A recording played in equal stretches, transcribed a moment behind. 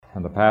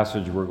And the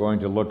passage we're going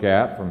to look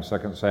at from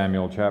 2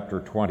 Samuel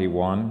chapter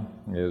 21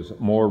 is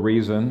more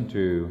reason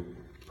to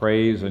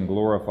praise and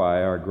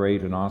glorify our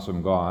great and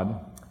awesome God.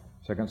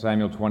 2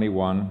 Samuel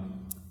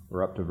 21,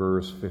 we're up to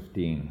verse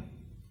 15.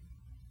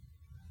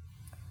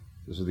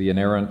 This is the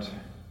inerrant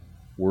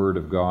Word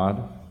of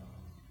God,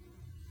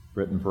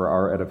 written for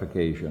our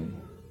edification.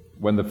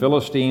 When the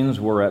Philistines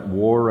were at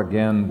war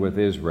again with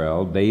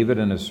Israel, David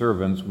and his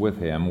servants with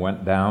him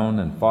went down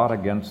and fought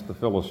against the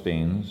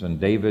Philistines, and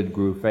David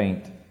grew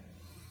faint.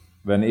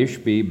 Then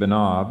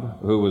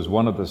Ishbi-Benob, who was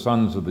one of the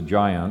sons of the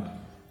giant,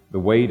 the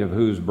weight of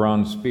whose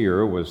bronze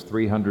spear was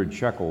 300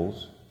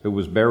 shekels, who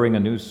was bearing a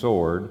new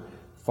sword,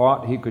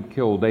 thought he could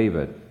kill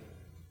David.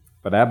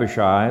 But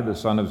Abishai, the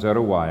son of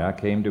Zeruiah,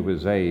 came to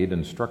his aid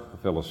and struck the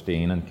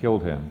Philistine and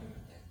killed him.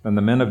 Then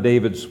the men of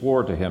David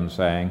swore to him,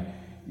 saying,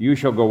 "You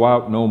shall go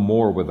out no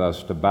more with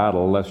us to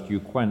battle, lest you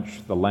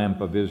quench the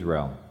lamp of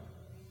Israel."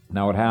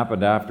 Now it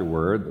happened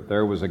afterward that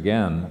there was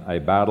again a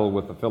battle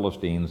with the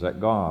Philistines at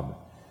Gob.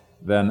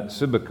 Then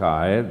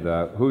Sibbecai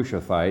the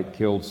Hushathite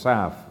killed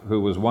Saph,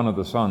 who was one of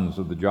the sons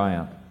of the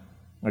giant.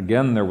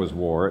 Again there was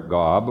war at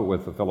Gob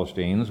with the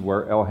Philistines,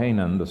 where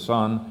Elhanan the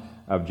son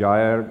of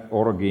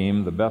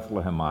Jair-Oregim the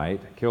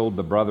Bethlehemite killed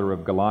the brother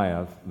of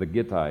Goliath the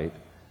Gittite,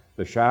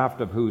 the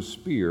shaft of whose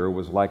spear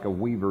was like a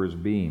weaver's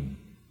beam.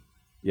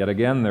 Yet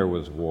again there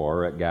was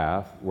war at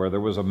Gath, where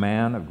there was a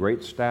man of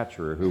great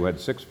stature who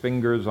had 6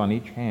 fingers on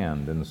each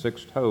hand and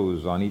 6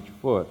 toes on each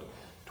foot,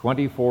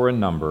 24 in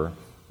number,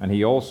 and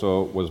he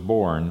also was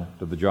born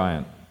to the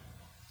giant.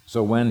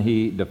 So when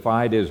he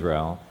defied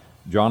Israel,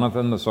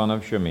 Jonathan the son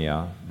of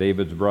Shimeah,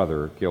 David's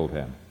brother, killed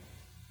him.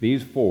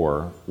 These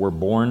 4 were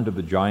born to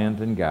the giant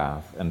in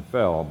Gath and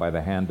fell by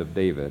the hand of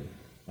David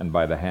and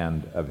by the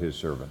hand of his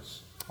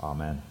servants.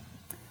 Amen.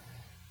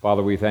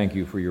 Father, we thank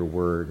you for your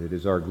word. It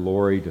is our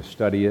glory to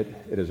study it.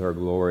 It is our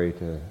glory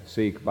to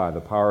seek by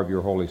the power of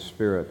your Holy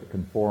Spirit to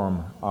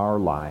conform our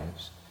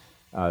lives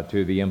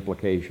to the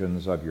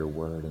implications of your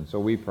word. And so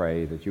we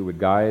pray that you would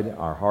guide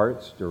our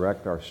hearts,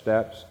 direct our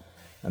steps,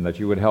 and that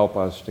you would help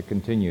us to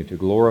continue to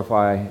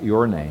glorify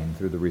your name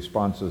through the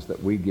responses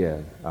that we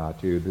give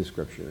to the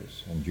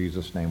Scriptures. In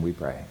Jesus' name we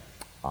pray.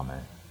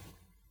 Amen.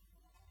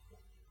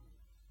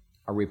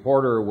 A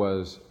reporter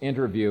was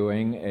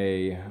interviewing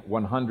a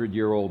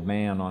 100-year-old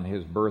man on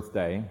his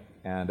birthday,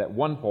 and at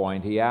one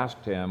point he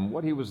asked him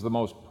what he was the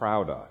most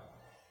proud of.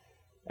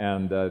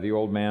 And the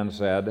old man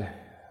said,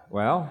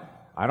 "Well,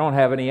 I don't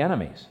have any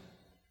enemies."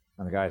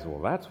 And the guy said,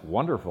 "Well, that's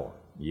wonderful."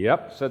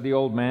 "Yep," said the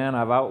old man,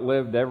 "I've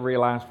outlived every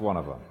last one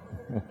of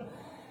them."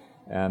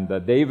 And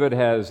David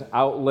has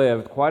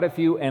outlived quite a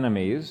few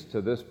enemies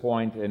to this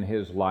point in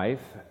his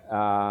life,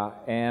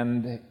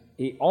 and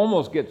he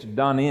almost gets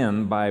done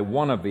in by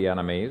one of the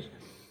enemies,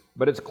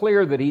 but it's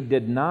clear that he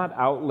did not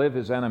outlive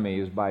his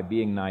enemies by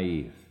being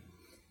naive.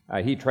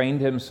 He trained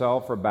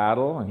himself for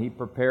battle, and he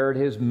prepared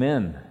his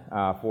men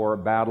for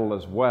battle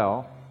as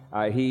well.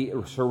 He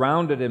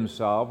surrounded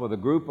himself with a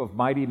group of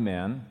mighty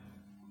men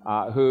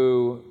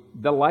who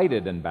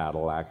delighted in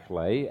battle,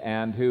 actually,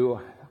 and who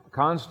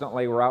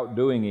constantly were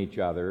outdoing each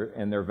other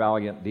in their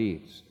valiant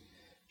deeds.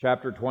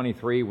 Chapter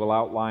 23 will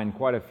outline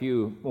quite a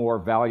few more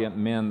valiant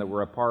men that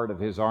were a part of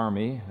his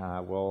army.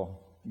 We'll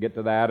get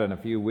to that in a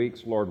few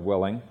weeks, Lord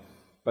willing.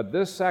 But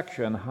this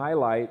section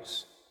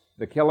highlights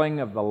the killing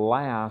of the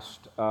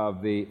last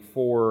of the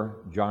 4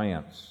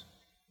 giants.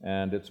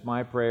 And it's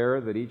my prayer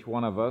that each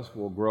one of us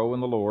will grow in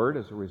the Lord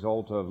as a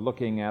result of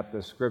looking at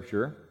this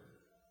scripture.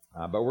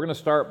 But we're going to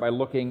start by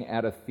looking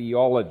at a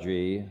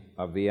theology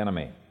of the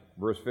enemy.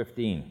 Verse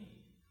 15.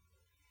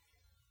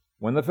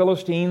 When the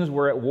Philistines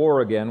were at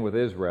war again with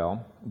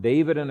Israel,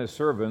 David and his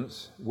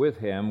servants with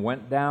him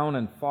went down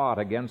and fought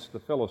against the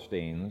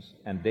Philistines,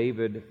 and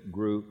David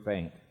grew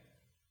faint.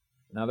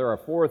 Now there are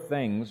 4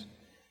 things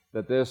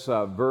that this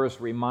verse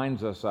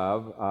reminds us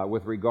of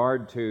with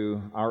regard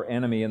to our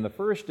enemy. And the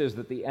first is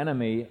that the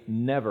enemy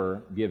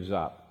never gives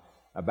up.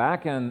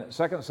 Back in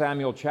 2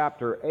 Samuel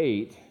chapter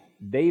 8,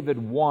 David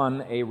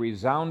won a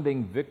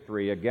resounding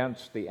victory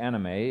against the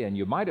enemy, and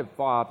you might have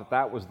thought that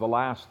that was the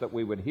last that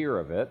we would hear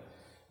of it.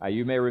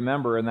 You may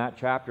remember in that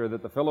chapter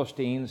that the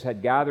Philistines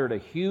had gathered a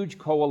huge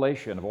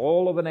coalition of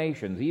all of the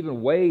nations,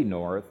 even way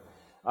north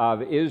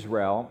of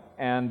Israel,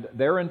 and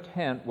their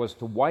intent was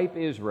to wipe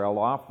Israel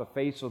off the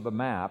face of the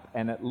map,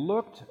 and it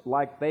looked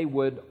like they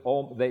would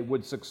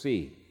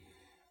succeed.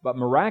 But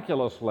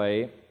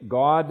miraculously,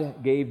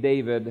 God gave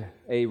David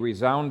a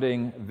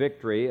resounding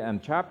victory,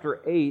 and chapter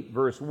 8,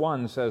 verse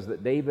 1 says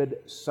that David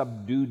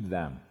subdued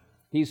them.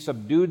 He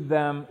subdued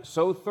them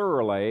so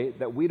thoroughly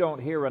that we don't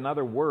hear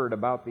another word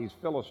about these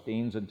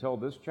Philistines until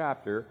this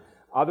chapter,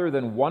 other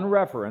than one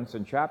reference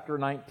in chapter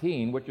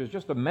 19, which is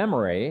just a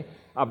memory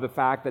of the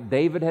fact that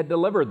David had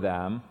delivered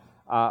them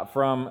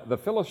from the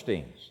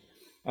Philistines.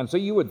 And so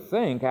you would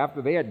think,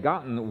 after they had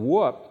gotten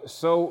whooped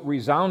so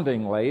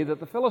resoundingly, that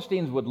the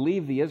Philistines would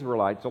leave the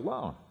Israelites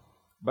alone.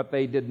 But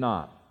they did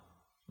not.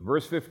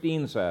 Verse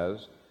 15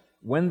 says,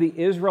 when the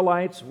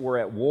Israelites were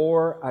at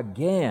war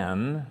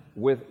again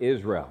with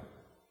Israel.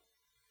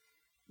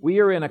 We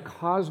are in a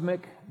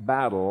cosmic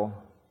battle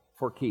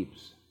for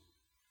keeps.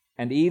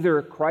 And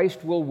either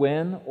Christ will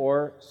win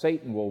or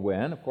Satan will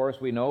win. Of course,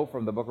 we know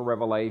from the book of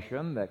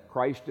Revelation that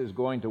Christ is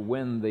going to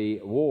win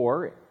the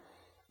war.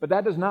 But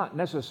that does not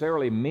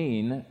necessarily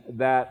mean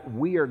that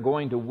we are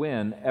going to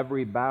win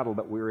every battle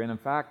that we're in. In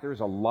fact, there's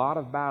a lot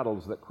of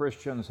battles that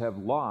Christians have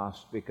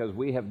lost because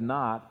we have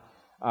not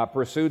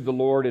pursued the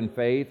Lord in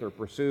faith or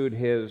pursued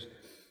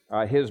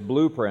His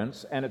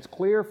blueprints. And it's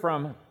clear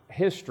from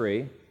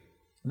history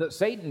that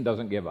Satan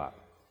doesn't give up.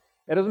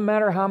 It doesn't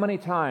matter how many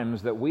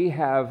times that we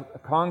have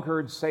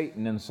conquered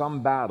Satan in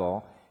some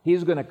battle,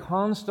 he's going to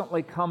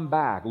constantly come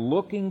back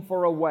looking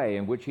for a way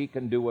in which he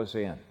can do us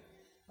in.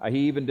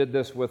 He even did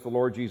this with the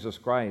Lord Jesus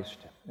Christ.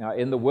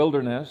 In the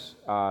wilderness,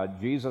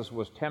 Jesus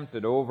was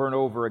tempted over and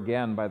over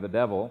again by the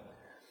devil.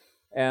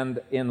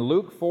 And in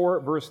Luke 4,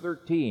 verse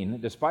 13,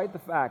 despite the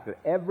fact that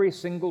every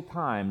single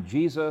time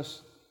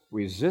Jesus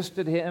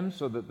resisted him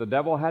so that the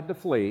devil had to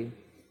flee,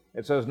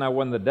 it says, "Now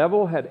when the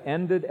devil had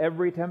ended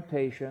every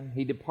temptation,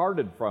 he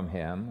departed from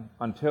him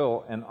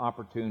until an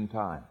opportune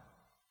time."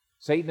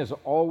 Satan is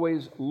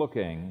always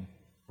looking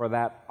for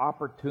that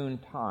opportune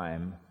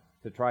time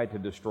to try to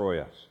destroy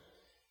us.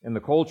 In the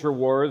culture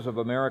wars of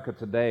America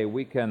today,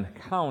 we can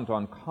count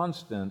on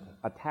constant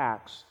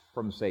attacks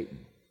from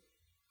Satan.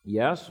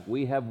 Yes,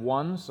 we have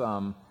won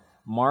some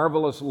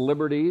marvelous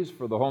liberties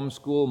for the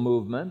homeschool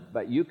movement,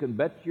 but you can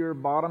bet your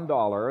bottom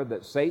dollar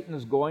that Satan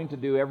is going to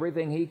do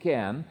everything he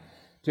can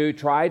to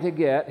try to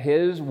get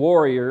his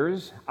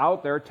warriors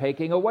out there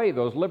taking away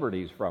those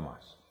liberties from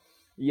us.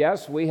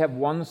 Yes, we have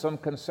won some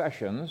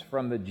concessions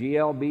from the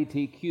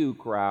GLBTQ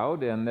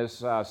crowd in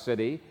this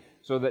city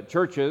so that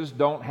churches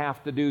don't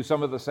have to do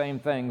some of the same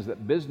things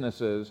that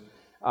businesses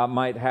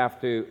might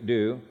have to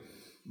do.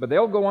 But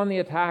they'll go on the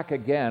attack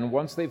again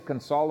once they've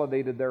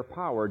consolidated their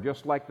power,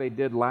 just like they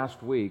did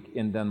last week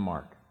in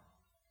Denmark.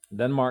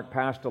 Denmark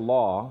passed a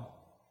law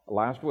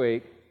last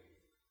week,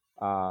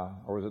 or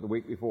was it the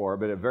week before,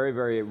 but very,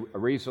 very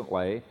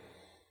recently,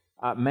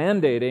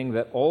 mandating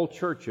that all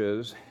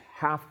churches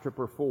have to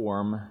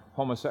perform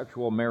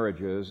homosexual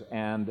marriages,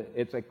 and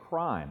it's a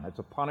crime. It's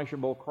a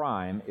punishable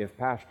crime if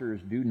pastors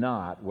do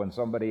not, when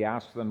somebody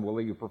asks them, will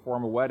you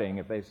perform a wedding,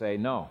 if they say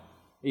no.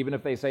 Even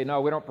if they say,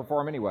 no, we don't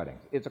perform any weddings.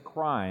 It's a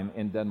crime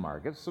in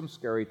Denmark. It's some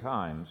scary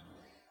times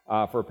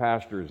for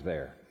pastors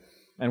there.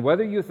 And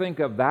whether you think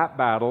of that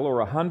battle or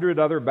 100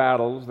 other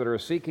battles that are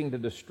seeking to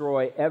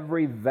destroy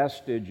every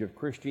vestige of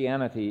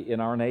Christianity in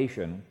our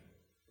nation,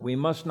 we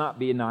must not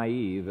be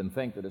naive and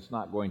think that it's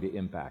not going to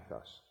impact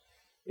us.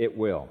 It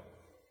will.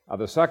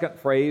 The second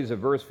phrase of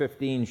verse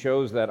 15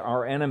 shows that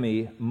our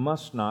enemy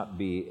must not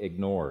be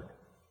ignored.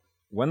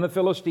 When the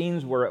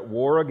Philistines were at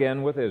war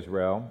again with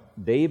Israel,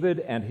 David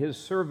and his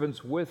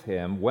servants with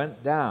him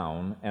went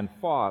down and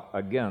fought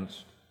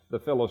against the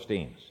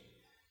Philistines.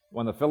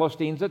 When the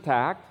Philistines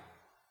attacked,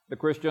 the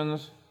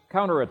Christians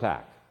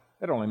counterattacked.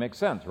 It only makes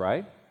sense,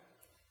 right?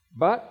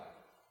 But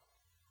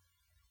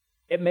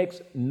it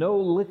makes no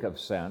lick of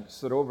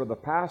sense that over the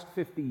past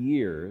 50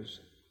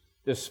 years,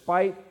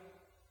 despite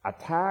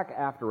attack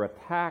after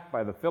attack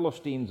by the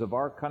Philistines of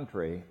our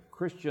country,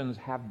 Christians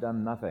have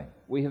done nothing.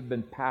 We have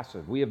been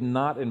passive. We have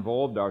not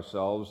involved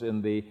ourselves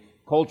in the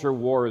culture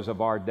wars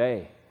of our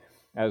day.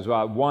 As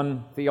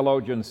one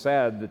theologian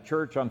said, the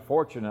church,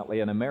 unfortunately,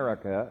 in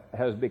America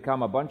has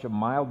become a bunch of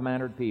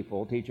mild-mannered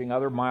people teaching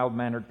other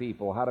mild-mannered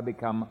people how to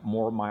become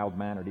more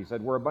mild-mannered. He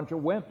said, we're a bunch of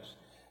wimps.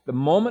 The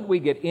moment we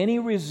get any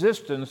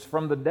resistance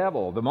from the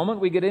devil, the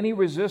moment we get any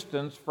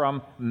resistance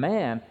from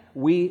man,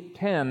 we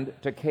tend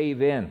to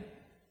cave in.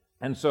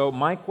 And so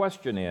my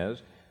question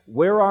is,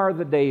 where are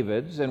the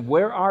Davids and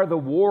where are the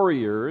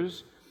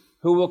warriors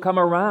who will come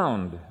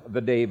around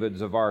the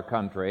Davids of our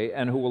country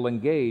and who will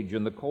engage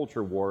in the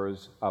culture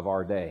wars of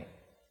our day?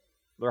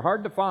 They're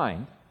hard to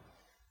find,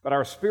 but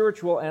our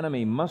spiritual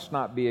enemy must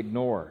not be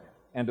ignored.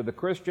 And to the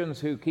Christians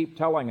who keep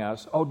telling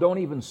us, oh, don't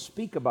even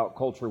speak about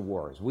culture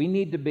wars, we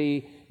need to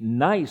be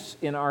nice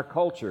in our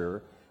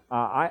culture,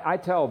 I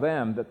tell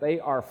them that they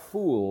are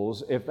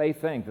fools if they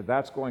think that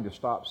that's going to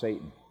stop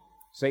Satan.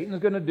 Satan's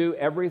going to do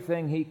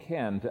everything he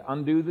can to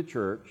undo the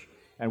church,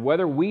 and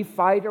whether we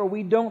fight or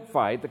we don't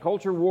fight, the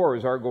culture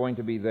wars are going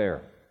to be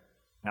there.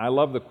 And I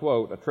love the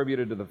quote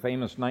attributed to the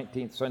famous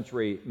 19th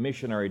century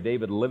missionary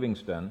David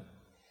Livingstone.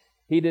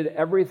 He did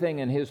everything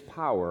in his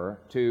power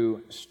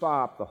to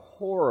stop the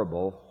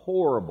horrible,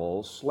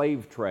 horrible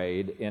slave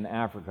trade in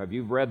Africa. If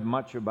you've read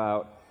much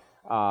about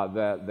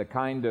the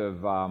kind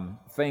of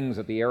things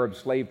that the Arab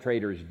slave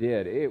traders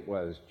did, it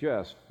was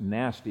just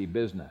nasty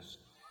business.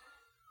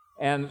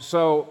 And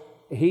so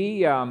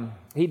he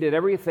did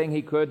everything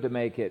he could to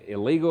make it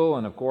illegal,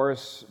 and of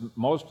course,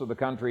 most of the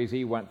countries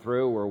he went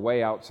through were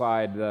way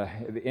outside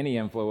any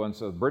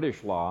influence of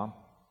British law.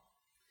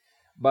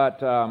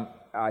 But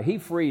he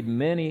freed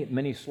many,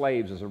 many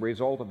slaves as a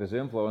result of his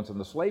influence, and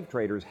the slave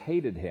traders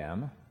hated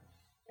him,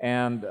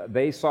 and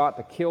they sought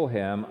to kill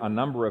him a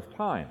number of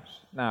times.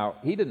 Now,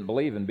 he didn't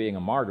believe in being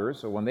a martyr,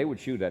 so when they would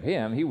shoot at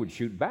him, he would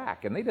shoot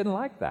back, and they didn't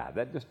like that.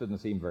 That just didn't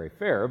seem very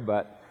fair,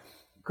 but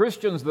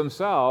Christians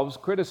themselves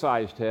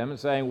criticized him,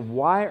 saying,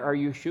 "Why are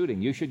you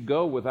shooting? You should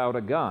go without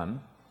a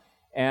gun,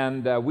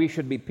 and we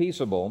should be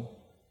peaceable."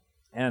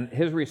 And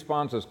his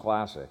response is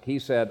classic. He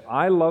said,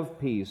 "I love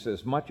peace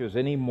as much as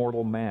any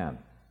mortal man.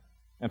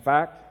 In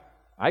fact,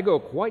 I go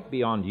quite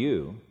beyond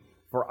you,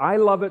 for I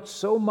love it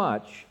so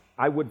much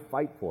I would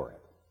fight for it."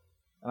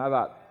 And I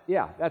thought,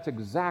 yeah, that's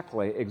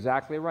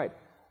exactly right.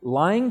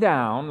 Lying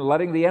down,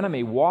 letting the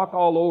enemy walk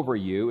all over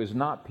you is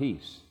not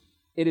peace.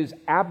 It is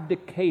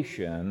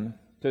abdication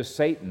to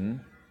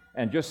Satan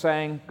and just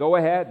saying, "Go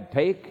ahead,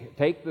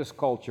 take this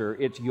culture,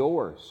 it's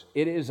yours."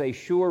 It is a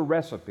sure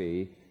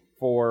recipe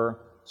for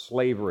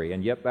slavery,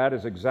 and yet that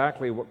is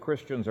exactly what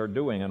Christians are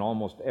doing in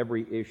almost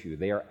every issue.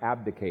 They are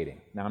abdicating.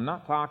 Now, I'm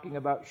not talking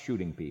about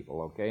shooting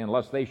people, okay,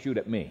 unless they shoot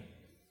at me.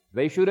 If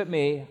they shoot at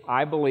me,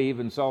 I believe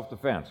in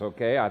self-defense,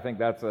 okay? I think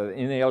that's an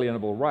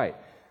inalienable right.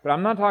 But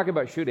I'm not talking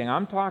about shooting.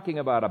 I'm talking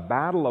about a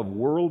battle of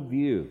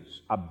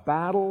worldviews, a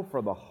battle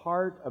for the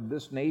heart of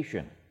this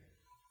nation,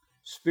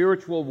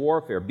 spiritual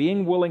warfare,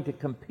 being willing to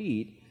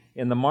compete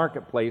in the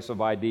marketplace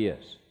of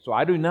ideas. So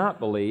I do not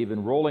believe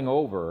in rolling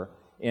over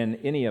in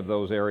any of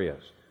those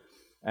areas.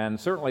 And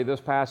certainly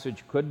this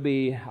passage could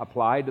be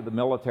applied to the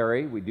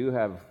military. We do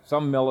have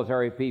some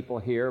military people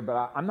here,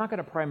 but I'm not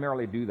going to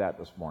primarily do that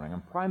this morning.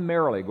 I'm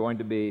primarily going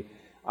to be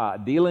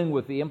dealing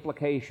with the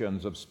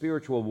implications of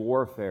spiritual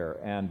warfare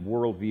and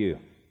worldview.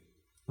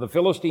 The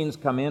Philistines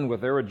come in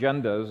with their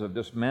agendas of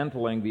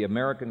dismantling the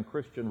American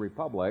Christian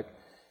Republic,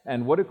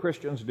 and what do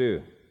Christians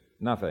do?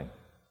 Nothing.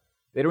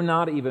 They do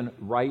not even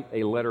write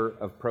a letter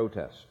of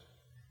protest.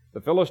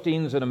 The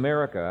Philistines in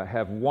America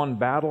have won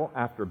battle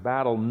after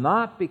battle,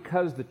 not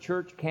because the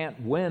church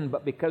can't win,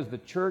 but because the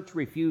church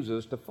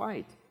refuses to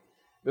fight.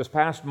 This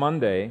past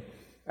Monday,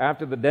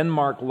 after the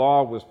Denmark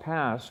law was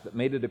passed that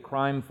made it a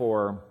crime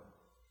for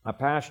a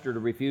pastor to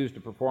refuse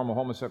to perform a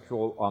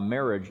homosexual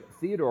marriage,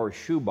 Theodore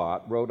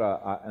Schubat wrote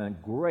a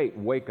great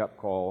wake-up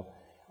call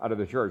out of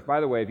the church. By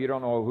the way, if you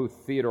don't know who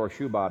Theodore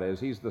Schubat is,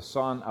 he's the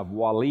son of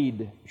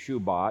Walid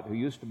Schubat, who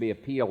used to be a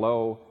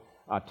PLO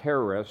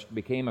terrorist,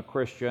 became a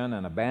Christian,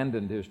 and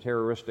abandoned his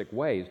terroristic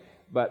ways.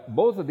 But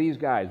both of these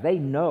guys, they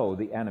know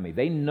the enemy.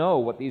 They know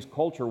what these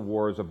culture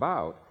wars are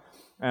about,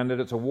 and that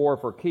it's a war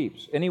for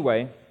keeps.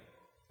 Anyway,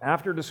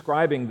 after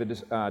describing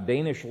the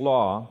Danish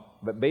law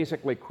that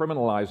basically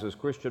criminalizes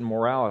Christian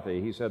morality,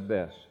 he said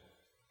this: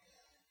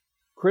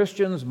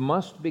 "Christians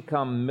must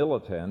become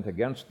militant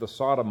against the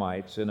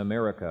sodomites in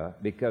America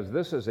because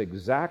this is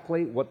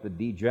exactly what the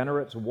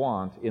degenerates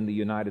want in the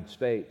United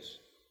States,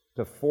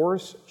 to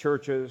force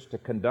churches to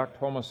conduct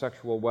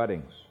homosexual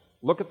weddings.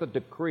 Look at the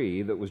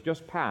decree that was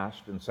just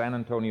passed in San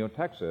Antonio,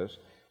 Texas,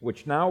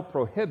 which now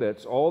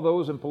prohibits all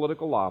those in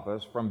political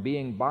office from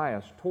being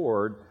biased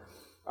toward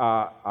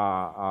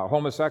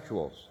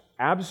homosexuals.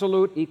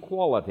 Absolute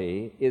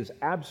equality is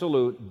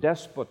absolute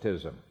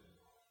despotism.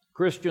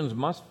 Christians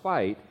must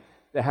fight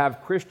to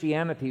have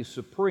Christianity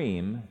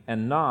supreme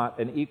and not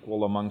an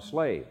equal among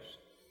slaves.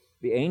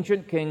 The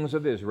ancient kings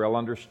of Israel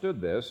understood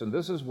this, and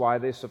this is why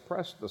they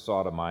suppressed the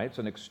sodomites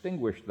and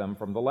extinguished them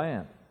from the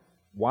land.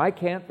 Why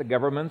can't the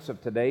governments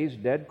of today's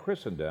dead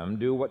Christendom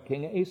do what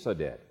King Asa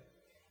did?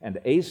 And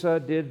Asa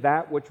did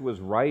that which was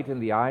right in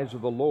the eyes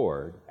of the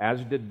Lord,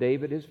 as did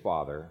David his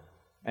father,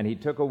 and he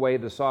took away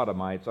the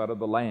sodomites out of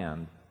the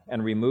land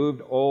and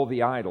removed all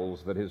the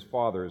idols that his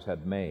fathers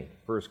had made."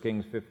 1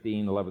 Kings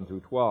 15:11 through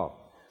 12.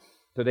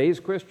 Today's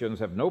Christians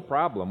have no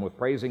problem with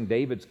praising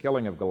David's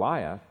killing of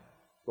Goliath,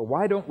 but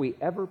why don't we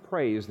ever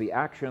praise the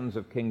actions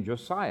of King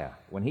Josiah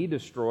when he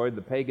destroyed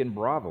the pagan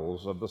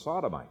brothels of the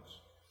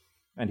Sodomites?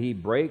 And he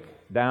brake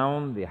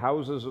down the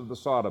houses of the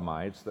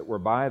Sodomites that were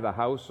by the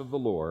house of the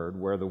Lord,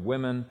 where the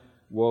women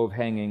wove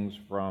hangings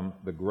from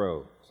the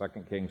grove.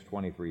 2 Kings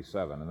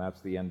 23:7, and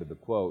that's the end of the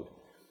quote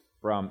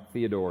from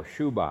Theodore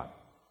Schubat.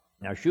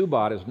 Now,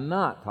 Schubat is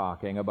not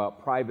talking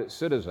about private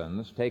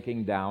citizens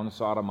taking down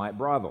sodomite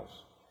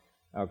brothels,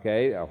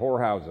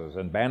 whorehouses,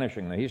 and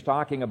banishing them. He's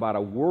talking about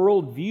a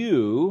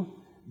worldview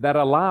that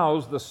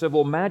allows the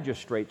civil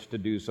magistrates to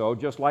do so,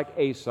 just like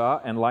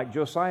Asa and like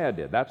Josiah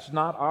did. That's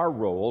not our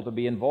role to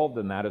be involved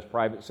in that as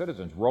private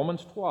citizens.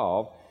 Romans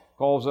 12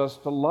 calls us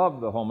to love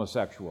the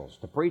homosexuals,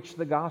 to preach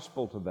the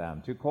gospel to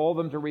them, to call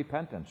them to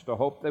repentance, to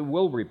hope they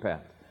will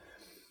repent.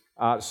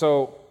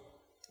 So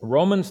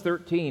Romans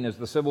 13 is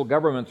the civil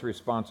government's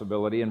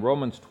responsibility, and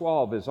Romans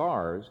 12 is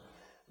ours.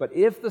 But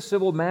if the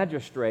civil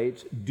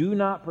magistrates do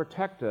not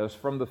protect us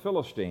from the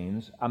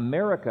Philistines,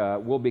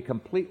 America will be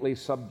completely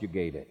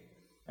subjugated.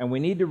 And we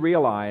need to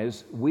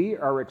realize we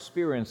are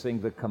experiencing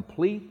the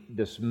complete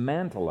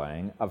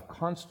dismantling of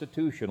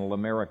constitutional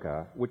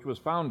America, which was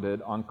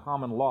founded on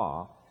common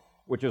law,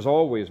 which has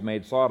always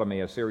made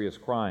sodomy a serious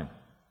crime.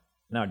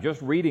 Now,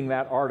 just reading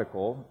that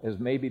article has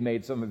maybe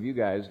made some of you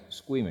guys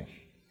squeamish.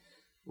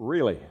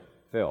 Really,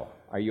 Phil,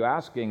 are you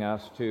asking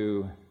us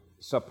to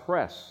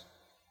suppress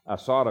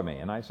sodomy?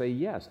 And I say,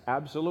 yes,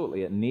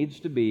 absolutely. It needs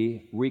to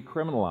be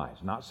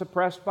recriminalized. Not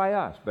suppressed by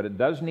us, but it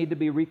does need to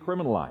be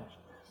recriminalized.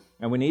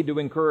 And we need to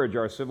encourage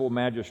our civil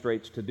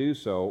magistrates to do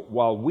so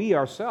while we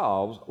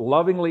ourselves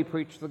lovingly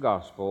preach the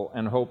gospel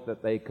and hope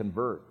that they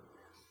convert.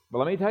 But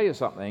let me tell you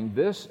something.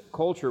 This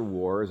culture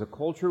war is a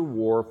culture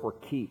war for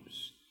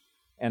keeps.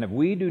 And if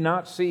we do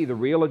not see the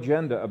real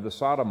agenda of the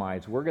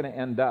Sodomites, we're going to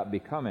end up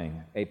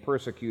becoming a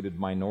persecuted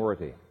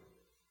minority.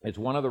 It's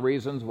one of the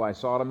reasons why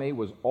sodomy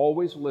was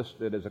always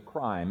listed as a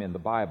crime in the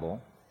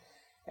Bible,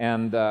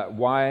 and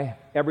why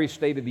every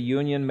state of the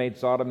Union made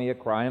sodomy a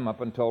crime up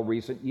until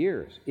recent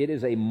years. It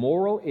is a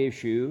moral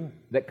issue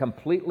that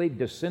completely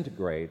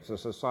disintegrates a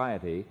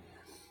society.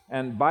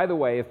 And by the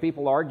way, if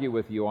people argue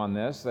with you on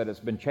this, that it's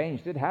been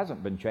changed, it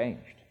hasn't been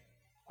changed.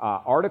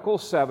 Article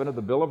 7 of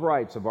the Bill of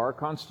Rights of our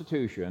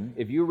Constitution,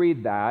 if you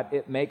read that,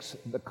 it makes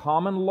the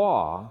common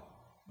law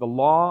the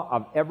law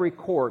of every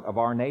court of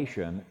our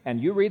nation.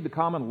 And you read the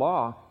common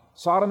law,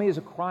 sodomy is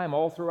a crime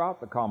all throughout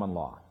the common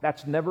law.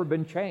 That's never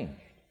been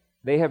changed.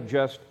 They have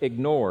just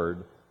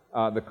ignored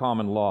the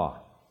common law.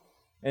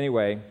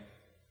 Anyway,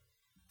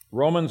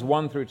 Romans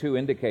 1 through 2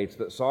 indicates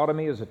that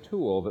sodomy is a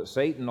tool that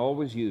Satan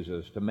always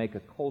uses to make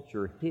a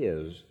culture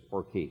his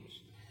for keeps.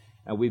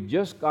 And we've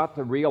just got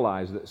to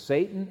realize that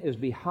Satan is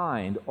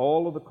behind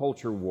all of the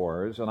culture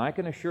wars, and I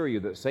can assure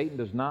you that Satan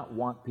does not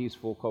want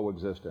peaceful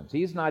coexistence.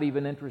 He's not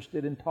even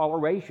interested in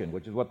toleration,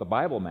 which is what the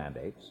Bible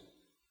mandates.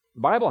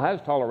 The Bible has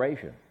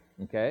toleration,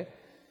 okay?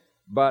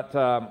 But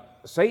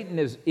Satan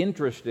is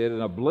interested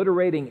in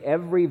obliterating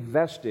every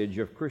vestige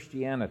of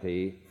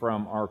Christianity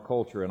from our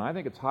culture. And I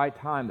think it's high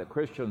time that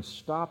Christians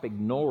stop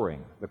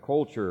ignoring the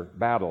culture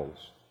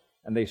battles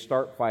and they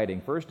start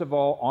fighting, first of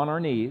all, on our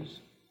knees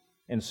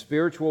in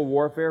spiritual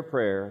warfare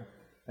prayer,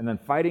 and then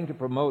fighting to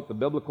promote the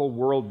biblical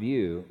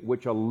worldview,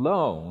 which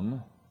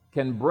alone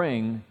can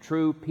bring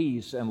true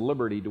peace and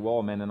liberty to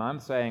all men. And I'm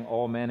saying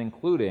all men,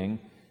 including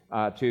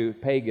to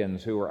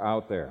pagans who are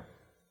out there.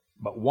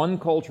 But one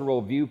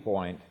cultural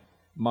viewpoint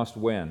must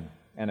win.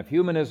 And if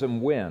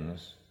humanism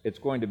wins, it's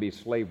going to be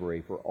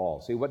slavery for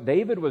all. See, what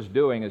David was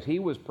doing is he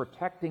was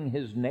protecting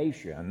his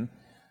nation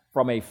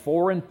from a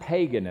foreign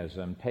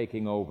paganism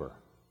taking over.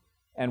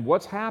 And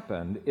what's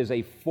happened is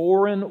a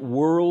foreign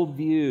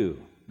worldview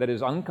that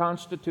is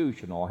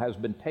unconstitutional has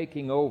been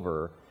taking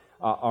over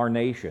our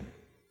nation.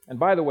 And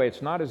by the way,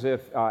 it's not as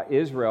if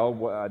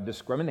Israel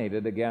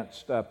discriminated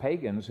against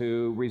pagans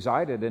who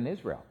resided in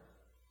Israel.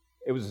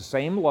 It was the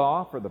same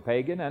law for the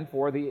pagan and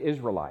for the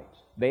Israelites.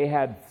 They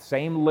had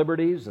same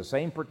liberties, the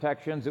same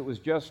protections. It was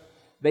just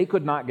they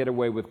could not get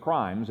away with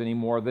crimes any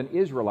more than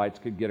Israelites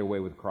could get away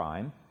with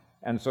crime.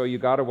 And so you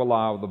got to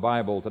allow the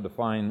Bible to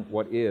define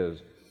what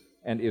is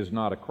and is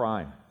not a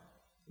crime.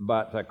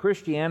 But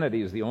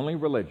Christianity is the only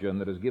religion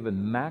that has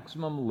given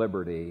maximum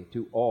liberty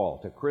to all,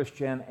 to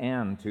Christian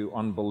and to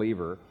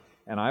unbeliever.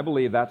 And I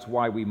believe that's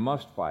why we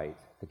must fight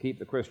to keep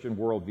the Christian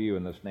worldview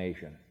in this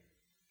nation.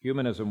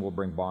 Humanism will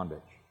bring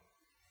bondage.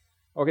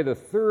 Okay, the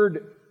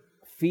third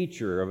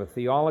feature of a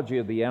theology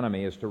of the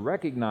enemy is to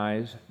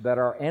recognize that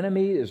our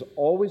enemy is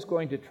always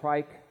going to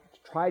try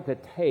to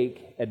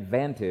take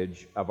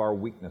advantage of our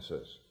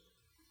weaknesses.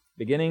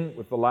 Beginning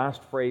with the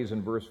last phrase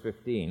in verse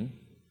 15,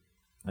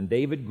 and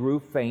David grew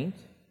faint,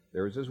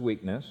 there's his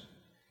weakness.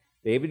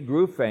 David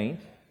grew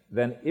faint,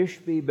 then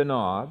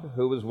Ishbi-Benob,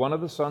 who was one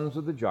of the sons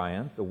of the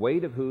giant, the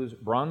weight of whose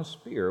bronze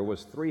spear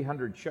was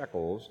 300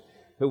 shekels,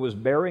 who was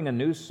bearing a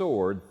new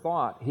sword,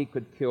 thought he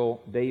could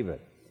kill David.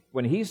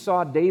 When he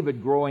saw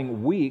David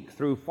growing weak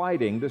through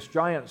fighting, this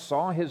giant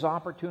saw his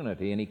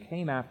opportunity and he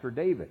came after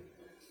David.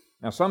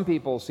 Now, some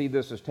people see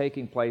this as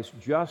taking place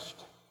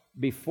just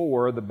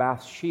before the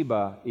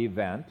Bathsheba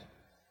event,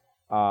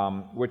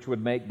 which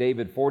would make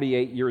David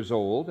 48 years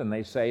old, and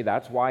they say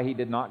that's why he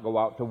did not go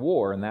out to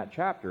war in that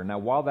chapter. Now,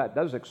 while that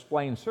does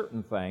explain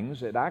certain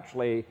things, it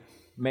actually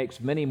makes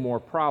many more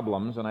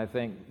problems, and I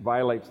think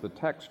violates the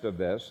text of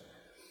this.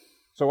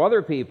 So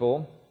other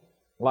people,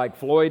 like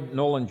Floyd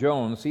Nolan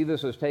Jones, see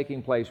this as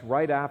taking place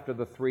right after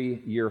the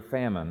 3-year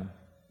famine,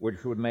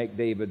 which would make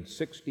David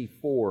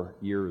 64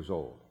 years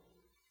old.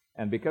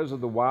 And because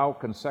of the wow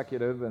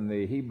consecutive and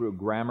the Hebrew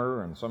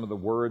grammar and some of the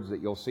words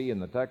that you'll see in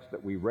the text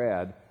that we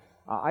read,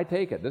 I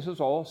take it this is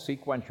all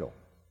sequential.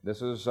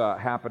 This is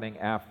happening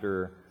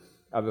after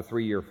the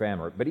 3-year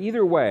famine. But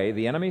either way,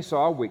 the enemy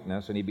saw a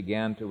weakness and he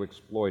began to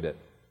exploit it.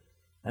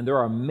 And there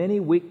are many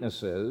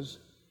weaknesses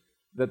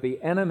that the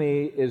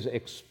enemy is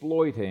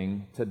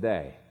exploiting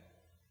today.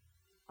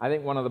 I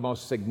think one of the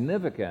most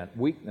significant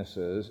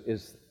weaknesses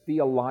is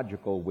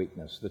theological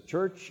weakness. The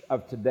church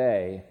of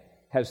today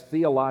has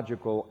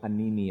theological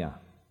anemia,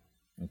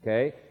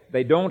 okay?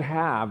 They don't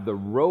have the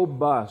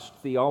robust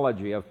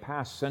theology of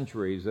past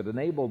centuries that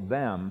enabled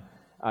them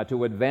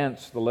to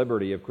advance the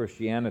liberty of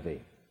Christianity.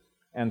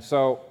 And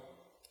so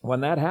when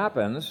that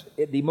happens,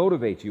 it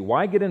demotivates you.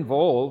 Why get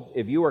involved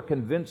if you are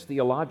convinced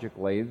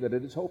theologically that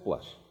it is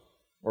hopeless?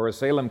 Or as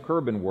Salem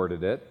Kerbin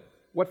worded it,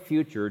 what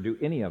future do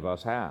any of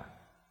us have?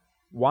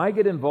 Why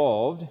get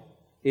involved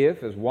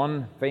if, as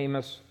one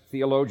famous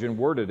theologian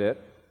worded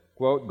it,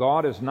 quote,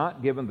 God has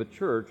not given the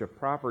church a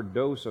proper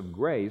dose of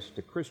grace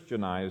to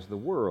Christianize the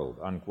world,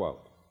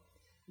 unquote.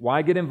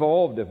 Why get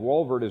involved if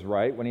Walvoord is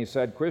right when he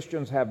said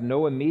Christians have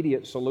no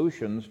immediate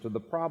solutions to the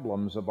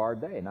problems of our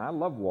day? Now, I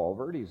love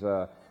Walvoord. He's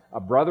a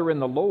brother in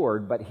the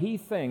Lord, but he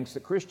thinks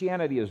that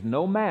Christianity is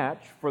no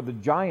match for the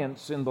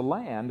giants in the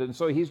land, and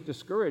so he's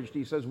discouraged.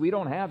 He says we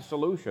don't have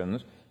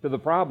solutions to the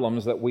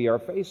problems that we are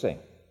facing.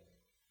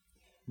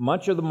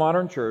 Much of the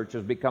modern church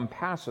has become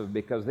passive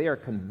because they are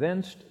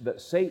convinced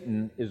that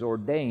Satan is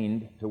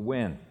ordained to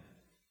win.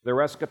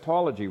 Their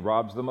eschatology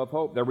robs them of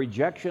hope. Their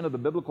rejection of the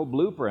biblical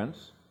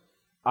blueprints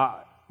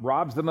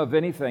robs them of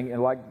anything.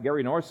 And like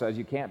Gary North says,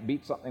 you can't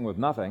beat something with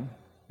nothing.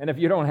 And if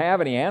you don't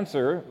have any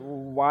answer,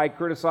 why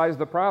criticize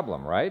the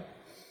problem, right?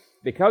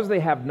 Because they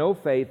have no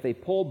faith, they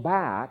pull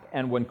back.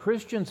 And when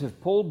Christians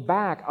have pulled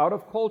back out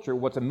of culture,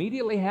 what's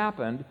immediately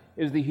happened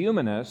is the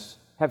humanists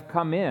have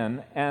come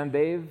in and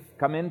they've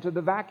come into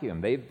the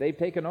vacuum. They've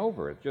taken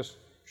over. It just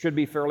should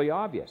be fairly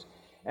obvious.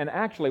 And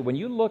actually, when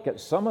you look at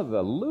some of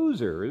the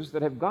losers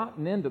that have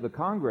gotten into the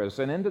Congress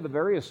and into the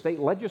various state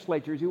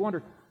legislatures, you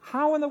wonder,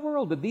 how in the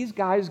world did these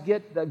guys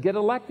get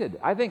elected?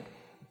 I think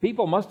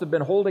people must have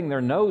been holding their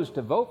nose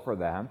to vote for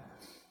them.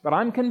 But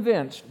I'm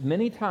convinced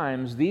many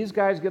times these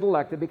guys get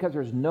elected because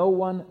there's no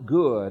one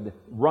good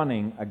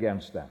running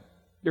against them.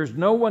 There's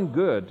no one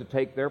good to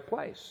take their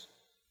place.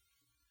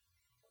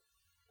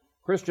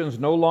 Christians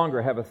no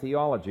longer have a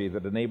theology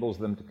that enables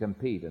them to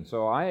compete. And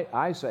so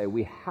I say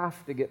we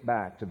have to get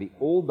back to the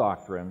old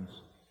doctrines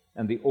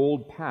and the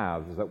old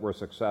paths that were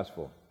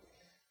successful.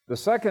 The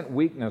second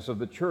weakness of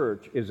the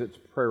church is its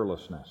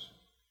prayerlessness.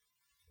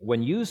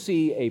 When you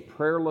see a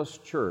prayerless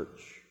church,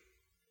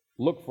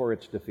 look for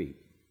its defeat.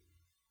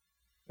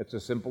 It's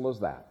as simple as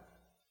that.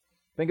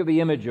 Think of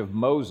the image of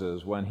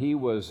Moses when he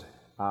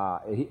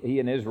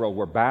and Israel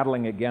were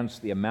battling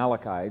against the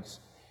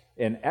Amalekites.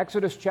 In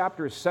Exodus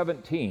chapter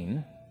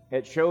 17,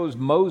 it shows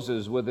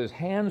Moses with his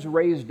hands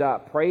raised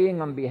up,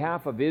 praying on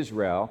behalf of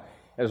Israel.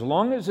 As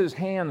long as his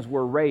hands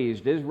were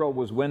raised, Israel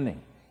was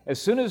winning. As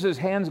soon as his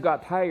hands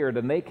got tired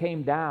and they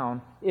came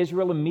down,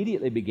 Israel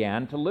immediately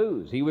began to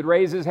lose. He would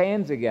raise his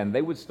hands again.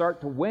 They would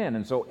start to win.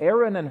 And so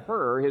Aaron and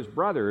Hur, his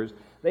brothers,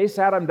 they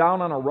sat him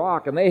down on a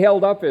rock and they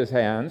held up his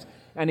hands,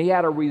 and he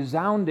had a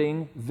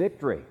resounding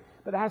victory.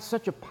 But that's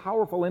such a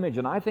powerful image,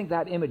 and I think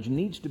that image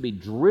needs to be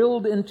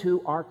drilled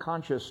into our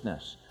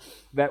consciousness,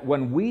 that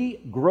when we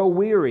grow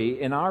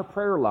weary in our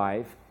prayer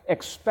life,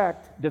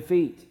 expect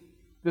defeat.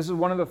 This is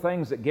one of the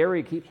things that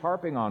Gary keeps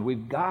harping on.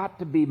 We've got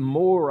to be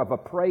more of a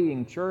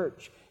praying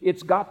church.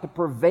 It's got to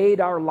pervade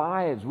our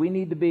lives. We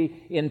need to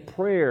be in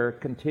prayer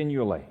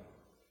continually.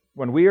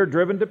 When we are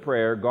driven to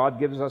prayer, God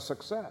gives us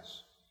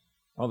success.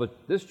 Well,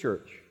 this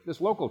church,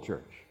 this local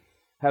church,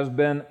 has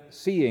been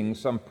seeing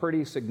some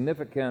pretty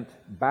significant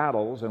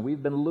battles, and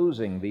we've been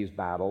losing these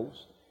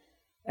battles.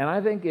 And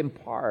I think in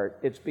part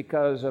it's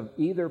because of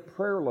either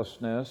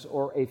prayerlessness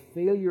or a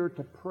failure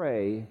to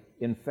pray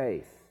in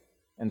faith.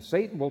 And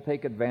Satan will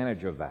take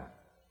advantage of that.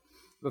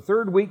 The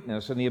third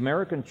weakness in the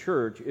American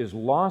church is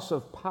loss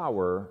of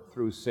power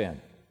through sin.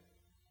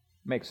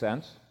 Makes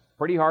sense?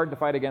 Pretty hard to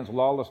fight against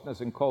lawlessness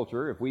in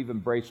culture if we've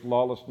embraced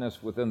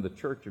lawlessness within the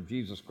Church of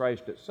Jesus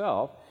Christ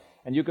itself.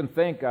 And you can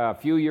think a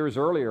few years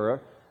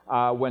earlier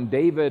when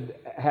David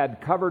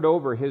had covered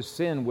over his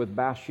sin with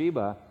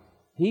Bathsheba,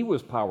 he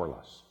was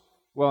powerless.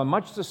 Well, in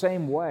much the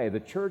same way, the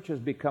church has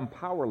become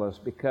powerless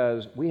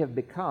because we have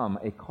become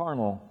a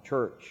carnal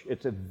church.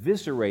 It's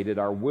eviscerated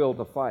our will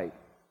to fight.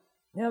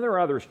 Now, there are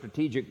other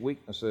strategic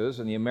weaknesses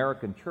in the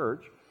American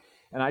church,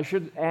 and I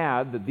should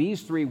add that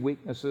these three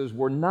weaknesses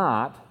were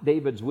not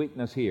David's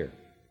weakness here.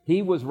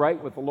 He was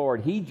right with the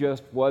Lord. He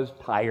just was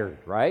tired,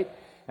 right?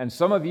 And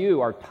some of you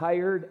are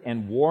tired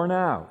and worn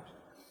out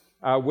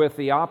with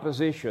the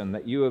opposition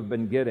that you have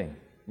been getting.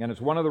 And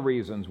it's one of the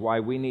reasons why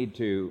we need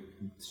to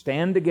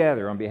stand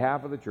together on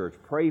behalf of the church,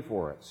 pray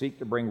for it, seek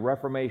to bring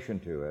reformation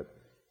to it,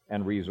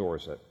 and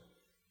resource it.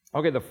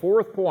 Okay, the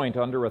fourth point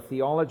under a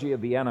theology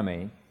of the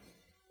enemy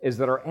is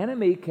that our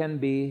enemy can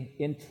be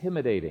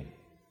intimidating.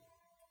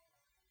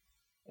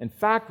 In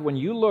fact, when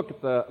you look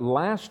at the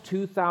last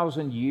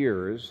 2,000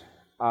 years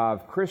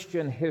of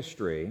Christian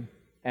history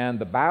and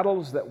the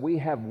battles that we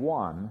have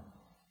won,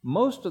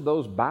 most of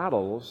those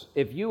battles,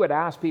 if you had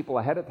asked people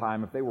ahead of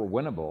time if they were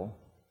winnable,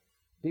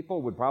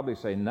 people would probably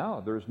say,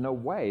 no, there's no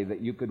way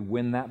that you could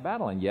win that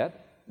battle. And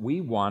yet,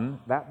 we won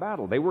that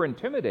battle. They were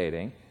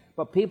intimidating,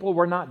 but people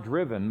were not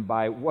driven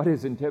by what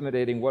is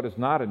intimidating, what is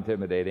not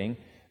intimidating.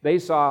 They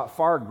saw a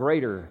far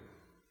greater,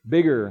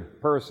 bigger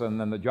person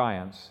than the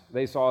giants.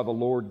 They saw the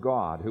Lord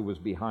God who was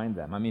behind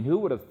them. I mean, who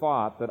would have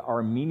thought that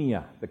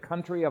Armenia, the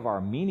country of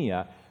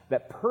Armenia,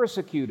 that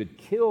persecuted,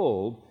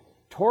 killed,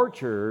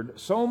 tortured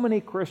so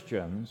many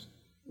Christians,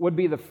 would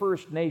be the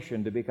first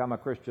nation to become a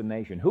Christian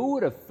nation? Who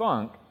would have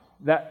thunk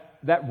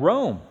that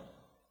Rome,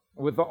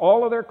 with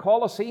all of their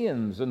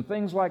Colosseums and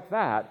things like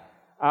that,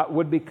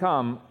 would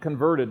become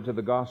converted to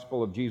the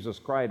gospel of Jesus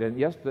Christ? And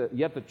yet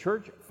the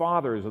church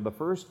fathers of the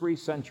first 3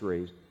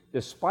 centuries,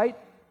 despite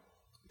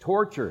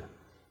torture,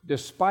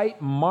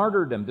 despite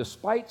martyrdom,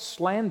 despite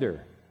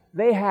slander,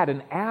 they had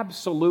an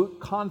absolute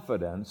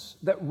confidence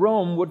that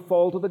Rome would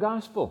fall to the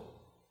gospel.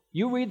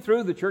 You read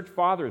through the church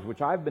fathers,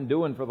 which I've been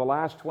doing for the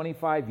last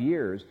 25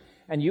 years,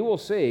 and you will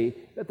see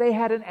that they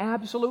had an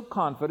absolute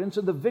confidence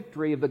in the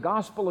victory of the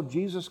gospel of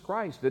Jesus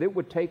Christ, that it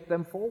would take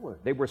them forward.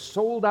 They were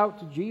sold out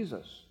to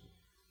Jesus.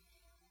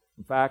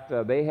 In fact,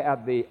 they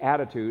had the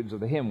attitudes of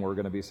the hymn we're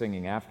going to be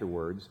singing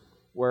afterwards,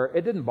 where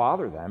it didn't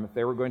bother them if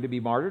they were going to be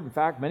martyred. In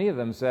fact, many of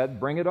them said,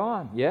 bring it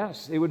on.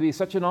 Yes, it would be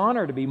such an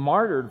honor to be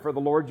martyred for the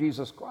Lord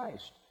Jesus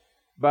Christ.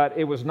 But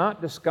it was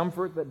not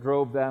discomfort that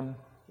drove them.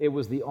 It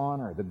was the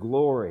honor, the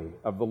glory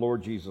of the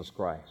Lord Jesus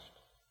Christ.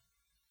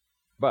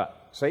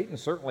 But Satan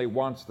certainly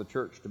wants the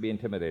church to be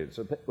intimidated.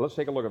 So let's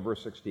take a look at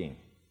verse 16.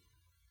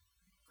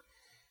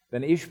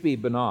 Then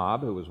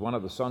Ishbi-Benob, who was one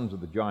of the sons of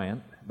the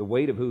giant, the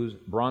weight of whose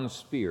bronze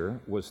spear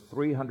was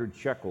 300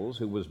 shekels,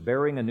 who was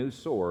bearing a new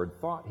sword,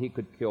 thought he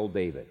could kill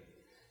David.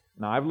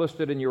 Now, I've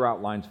listed in your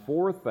outlines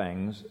 4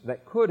 things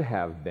that could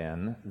have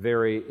been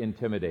very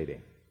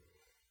intimidating.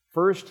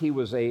 First, he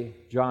was a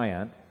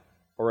giant,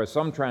 or as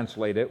some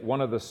translate it,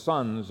 one of the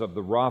sons of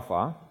the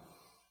Rapha.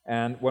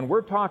 And when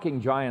we're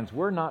talking giants,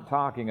 we're not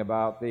talking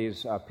about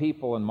these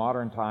people in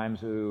modern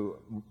times who,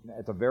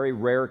 it's a very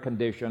rare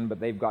condition, but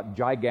they've got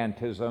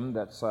gigantism,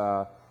 that's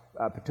a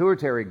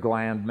pituitary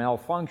gland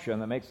malfunction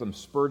that makes them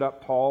spurred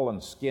up tall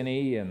and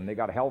skinny, and they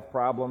got health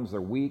problems,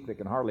 they're weak, they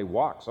can hardly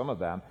walk, some of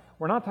them.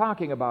 We're not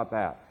talking about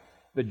that.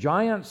 The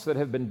giants that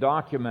have been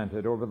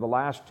documented over the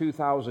last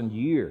 2,000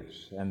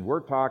 years, and we're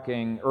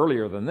talking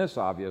earlier than this,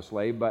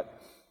 obviously, but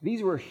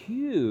these were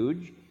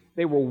huge.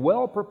 They were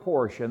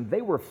well-proportioned,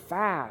 they were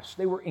fast,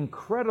 they were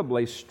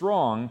incredibly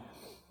strong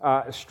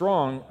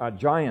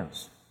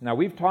giants. Now,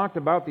 we've talked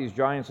about these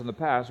giants in the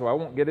past, so I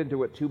won't get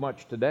into it too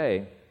much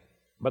today,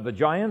 but the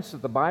giants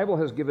that the Bible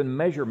has given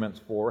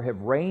measurements for have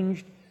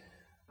ranged,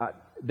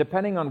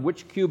 depending on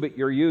which cubit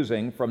you're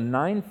using, from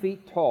 9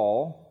 feet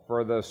tall,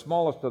 for the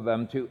smallest of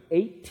them, to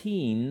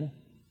 18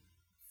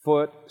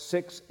 foot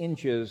 6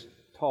 inches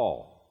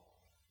tall.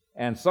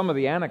 And some of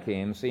the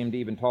Anakim seemed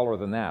even taller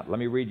than that. Let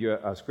me read you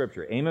a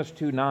scripture. Amos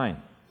 2:9.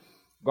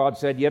 God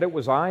said, "Yet it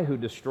was I who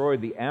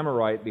destroyed the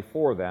Amorite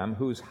before them,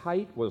 whose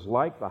height was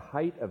like the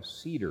height of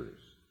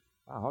cedars."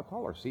 Wow, how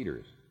tall are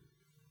cedars?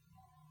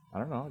 I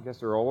don't know. I guess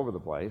they're all over the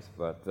place.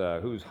 But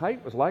whose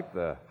height was like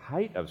the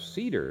height of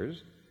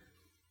cedars.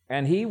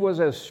 And he was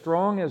as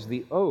strong as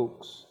the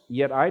oaks,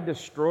 yet I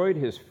destroyed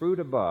his fruit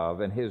above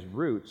and his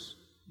roots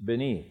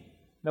beneath.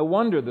 No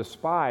wonder the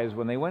spies,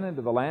 when they went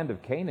into the land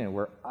of Canaan,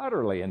 were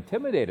utterly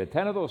intimidated.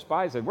 10 of those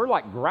spies said, we're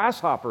like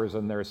grasshoppers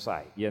in their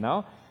sight,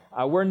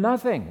 We're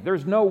nothing.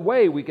 There's no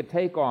way we could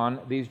take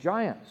on these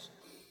giants.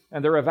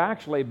 And there have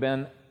actually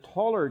been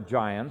taller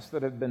giants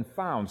that have been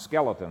found,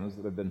 skeletons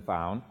that have been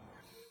found,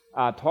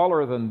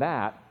 taller than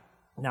that.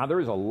 Now, there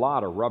is a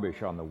lot of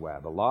rubbish on the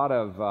web, a lot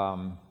of,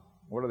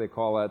 what do they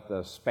call it,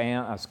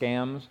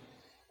 scams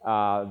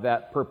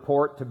that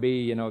purport to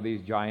be,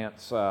 these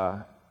giants,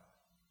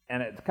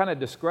 and it kind of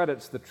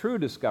discredits the true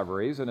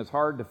discoveries, and it's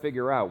hard to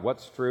figure out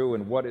what's true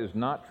and what is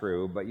not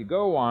true. But you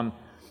go on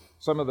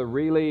some of the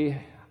really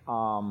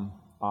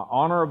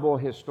honorable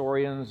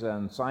historians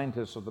and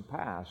scientists of the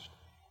past,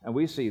 and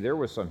we see there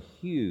were some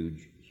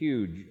huge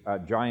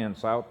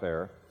giants out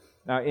there.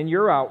 Now, in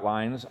your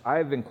outlines,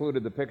 I've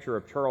included the picture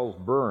of Charles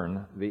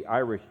Byrne, the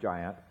Irish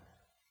giant.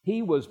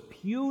 He was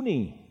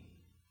puny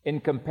in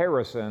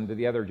comparison to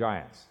the other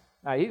giants.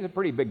 Now, he's a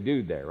pretty big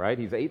dude there, right?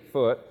 He's 8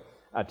 foot.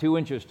 2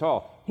 inches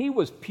tall. He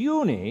was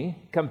puny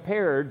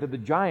compared to the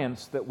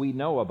giants that we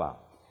know about.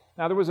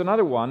 Now, there was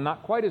another one,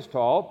 not quite as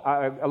tall,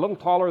 a little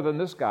taller than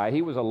this guy.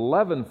 He was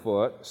 11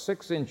 foot,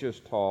 6 inches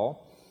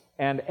tall,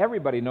 and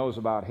everybody knows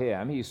about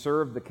him. He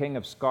served the King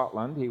of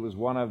Scotland. He was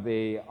one of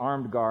the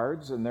armed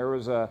guards, and there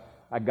was a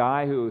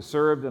guy who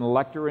served an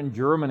elector in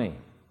Germany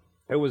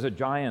who was a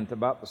giant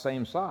about the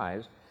same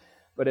size.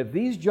 But if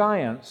these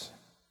giants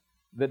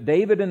that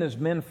David and his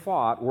men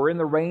fought were in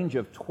the range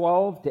of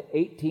 12 to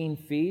 18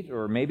 feet,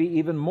 or maybe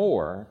even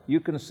more,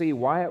 you can see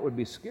why it would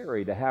be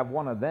scary to have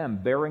one of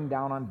them bearing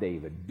down on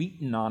David,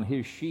 beaten on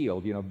his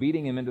shield,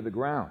 beating him into the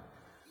ground.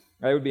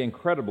 That would be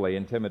incredibly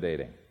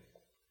intimidating.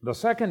 The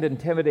second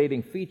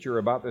intimidating feature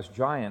about this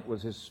giant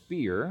was his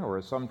spear, or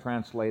as some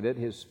translate it,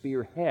 his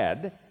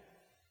spearhead,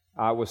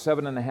 was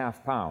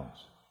 7.5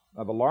 pounds.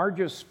 Now, the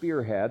largest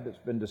spearhead that's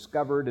been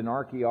discovered in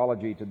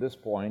archaeology to this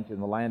point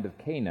in the land of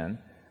Canaan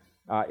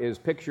is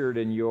pictured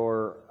in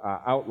your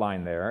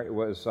outline there. It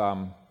was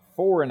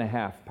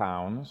 4.5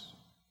 pounds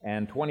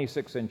and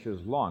 26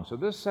 inches long. So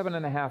this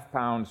 7.5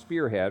 pound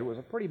spearhead was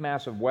a pretty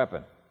massive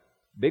weapon.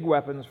 Big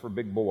weapons for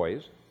big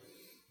boys.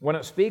 When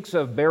it speaks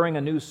of bearing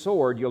a new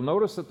sword, you'll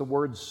notice that the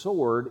word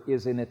sword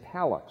is in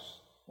italics.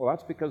 Well,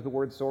 that's because the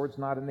word sword's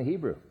not in the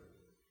Hebrew.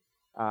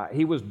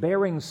 He was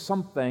bearing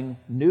something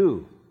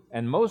new.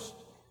 And most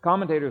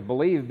commentators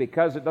believe,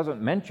 because it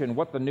doesn't mention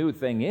what the new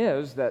thing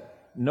is, that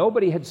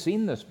nobody had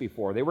seen this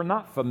before. They were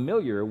not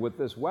familiar with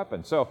this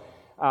weapon. So,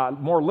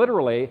 more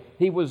literally,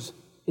 he was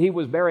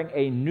bearing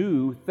a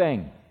new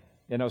thing.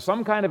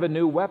 Some kind of a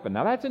new weapon.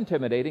 Now, that's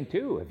intimidating,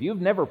 too. If you've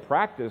never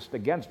practiced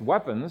against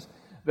weapons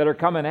that are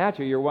coming at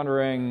you, you're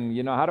wondering,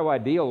 how do I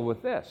deal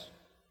with this?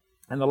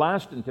 And the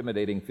last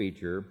intimidating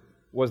feature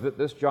was that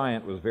this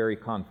giant was very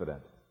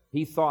confident.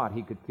 He thought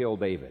he could kill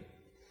David.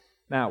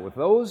 Now, with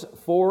those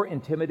 4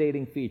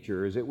 intimidating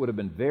features, it would have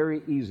been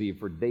very easy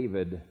for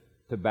David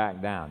to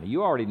back down.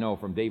 You already know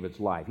from David's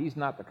life, he's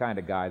not the kind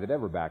of guy that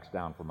ever backs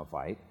down from a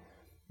fight.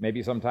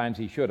 Maybe sometimes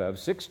he should have.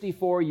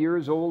 64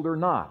 years old or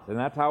not, and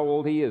that's how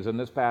old he is in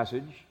this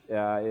passage,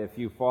 if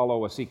you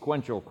follow a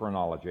sequential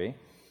chronology.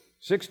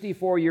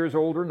 64 years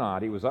old or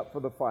not, he was up for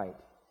the fight.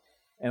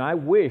 And I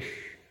wish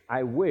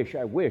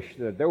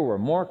that there were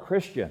more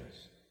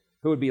Christians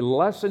who would be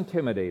less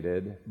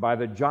intimidated by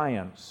the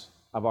giants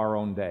of our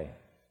own day.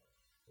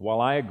 While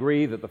I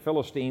agree that the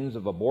Philistines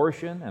of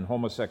abortion and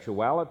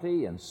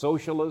homosexuality and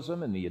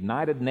socialism and the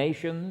United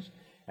Nations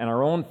and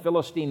our own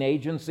Philistine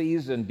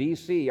agencies in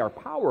D.C. are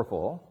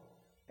powerful,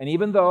 and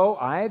even though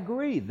I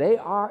agree they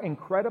are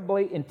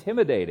incredibly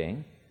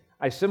intimidating,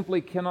 I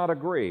simply cannot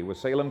agree with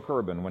Salem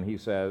Kerbin when he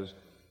says,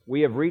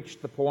 "We have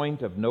reached the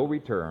point of no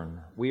return.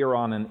 We are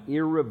on an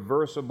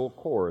irreversible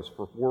course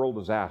for world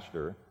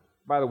disaster."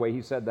 By the way,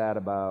 he said that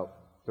about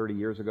 30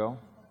 years ago.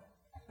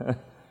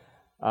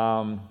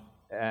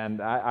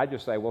 And I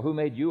just say, well, who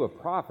made you a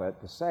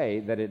prophet to say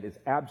that it is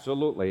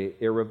absolutely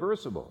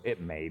irreversible? It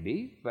may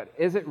be, but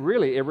is it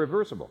really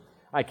irreversible?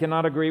 I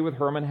cannot agree with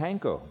Herman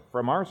Hanko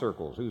from our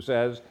circles, who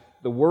says,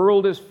 the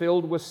world is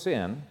filled with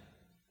sin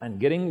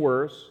and getting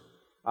worse,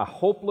 a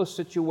hopeless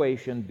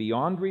situation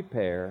beyond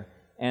repair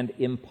and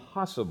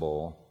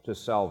impossible to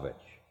salvage.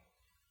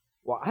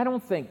 Well, I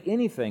don't think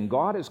anything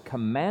God has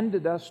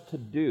commanded us to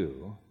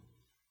do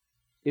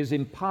is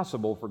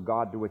impossible for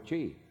God to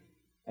achieve.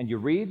 And you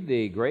read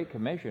the Great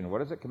Commission, what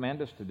does it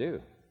command us to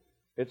do?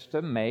 It's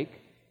to make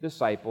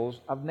disciples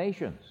of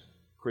nations,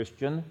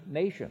 Christian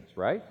nations,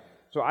 right?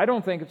 So I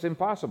don't think it's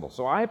impossible.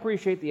 So I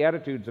appreciate the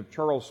attitudes of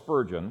Charles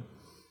Spurgeon,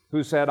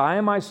 who said, "I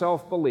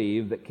myself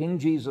believe that King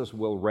Jesus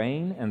will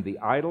reign and the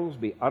idols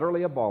be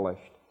utterly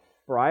abolished,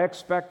 for I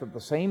expect that the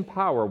same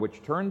power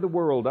which turned the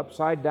world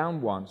upside down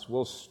once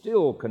will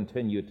still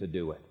continue to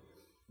do it.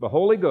 The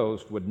Holy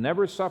Ghost would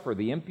never suffer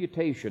the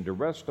imputation to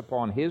rest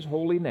upon His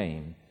holy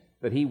name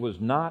that He was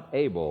not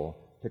able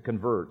to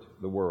convert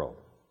the world."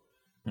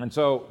 And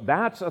so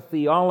that's a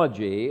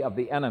theology of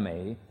the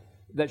enemy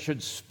that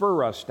should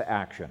spur us to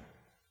action.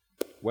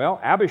 Well,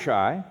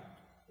 Abishai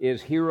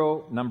is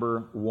hero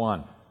number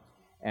 1.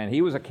 And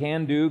he was a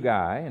can-do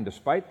guy, and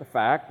despite the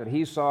fact that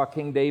he saw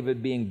King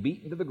David being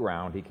beaten to the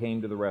ground, he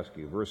came to the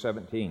rescue. Verse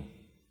 17.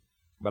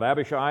 But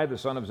Abishai, the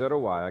son of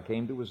Zeruiah,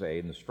 came to his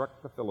aid and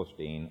struck the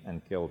Philistine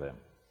and killed him.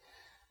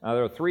 Now,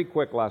 there are 3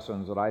 quick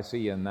lessons that I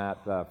see in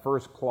that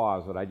first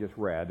clause that I just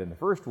read. And the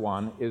first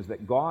one is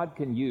that God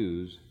can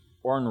use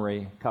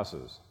ornery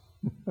cusses.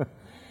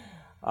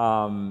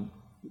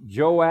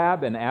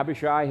 Joab and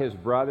Abishai, his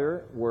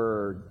brother,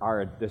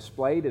 are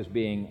displayed as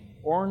being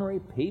ornery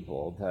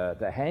people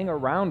to hang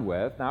around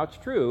with. Now, it's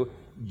true,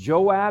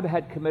 Joab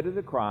had committed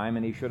a crime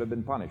and he should have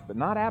been punished, but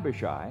not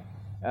Abishai.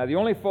 The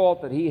only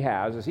fault that he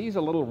has is he's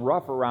a little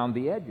rough around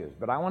the edges.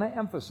 But I want to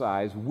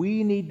emphasize,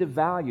 we need to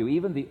value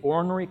even the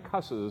ornery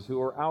cusses who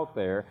are out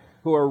there,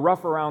 who are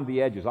rough around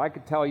the edges. I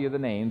could tell you the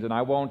names, and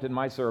I won't in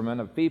my sermon,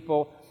 of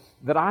people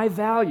that I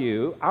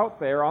value out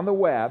there on the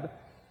web,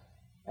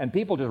 and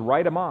people just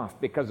write them off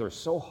because they're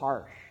so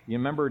harsh. You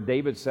remember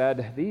David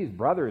said, "These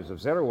brothers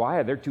of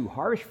Zeruiah, they're too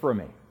harsh for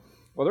me."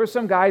 Well, there's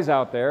some guys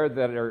out there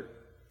that are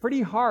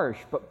pretty harsh,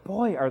 but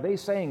boy, are they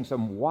saying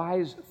some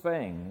wise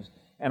things.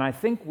 And I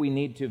think we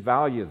need to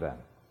value them.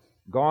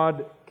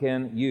 God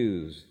can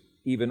use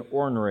even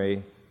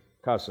ornery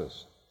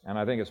cusses. And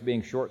I think it's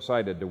being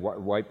short-sighted to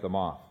wipe them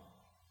off.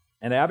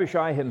 And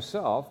Abishai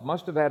himself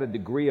must have had a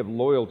degree of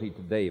loyalty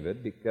to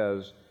David,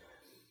 because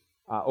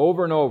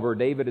over and over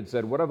David had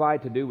said, "What have I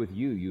to do with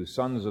you, you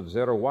sons of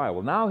Zeruiah?"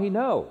 Well, now he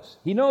knows.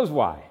 He knows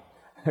why.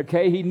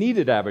 Okay, he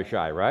needed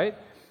Abishai, right?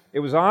 It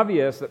was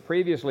obvious that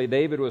previously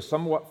David was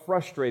somewhat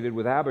frustrated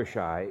with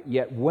Abishai,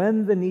 yet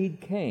when the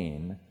need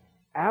came,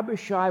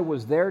 Abishai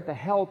was there to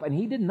help, and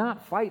he did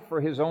not fight for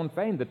his own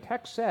fame. The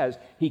text says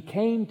he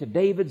came to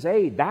David's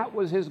aid. That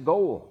was his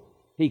goal.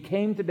 He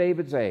came to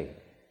David's aid.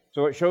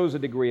 So it shows a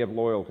degree of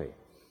loyalty.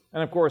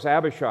 And of course,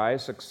 Abishai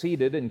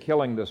succeeded in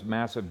killing this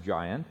massive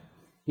giant.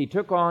 He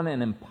took on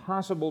an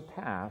impossible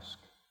task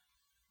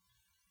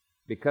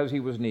because he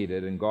was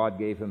needed, and God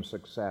gave him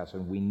success.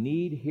 And we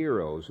need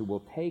heroes who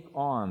will take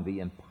on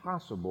the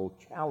impossible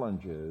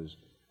challenges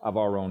of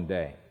our own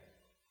day.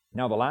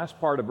 Now, the last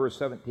part of verse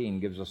 17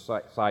 gives a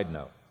side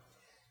note.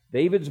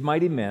 David's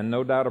mighty men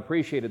no doubt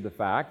appreciated the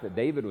fact that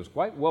David was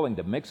quite willing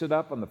to mix it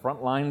up on the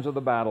front lines of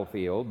the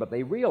battlefield, but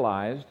they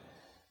realized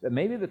that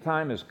maybe the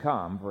time has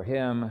come for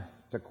him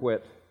to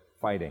quit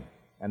fighting.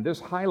 And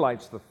this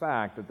highlights the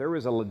fact that there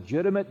is a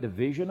legitimate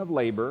division of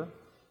labor,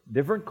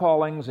 different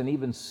callings, and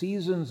even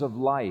seasons of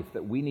life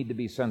that we need to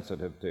be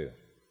sensitive to.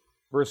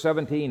 Verse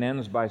 17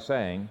 ends by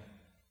saying,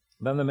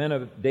 "Then the men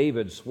of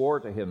David swore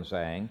to him,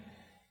 saying,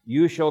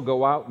 'You shall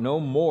go out no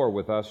more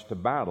with us to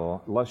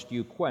battle, lest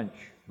you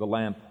quench the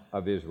lamp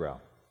of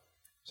Israel.'"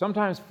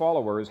 Sometimes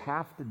followers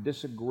have to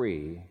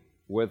disagree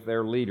with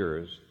their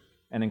leaders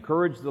and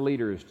encouraged the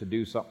leaders to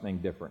do something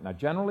different. Now,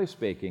 generally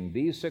speaking,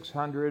 these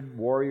 600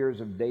 warriors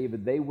of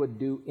David, they would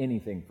do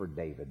anything for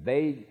David.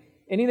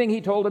 Anything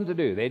he told them to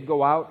do, they'd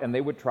go out and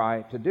they would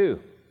try to do.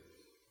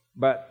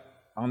 But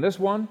on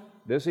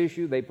this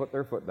issue, they put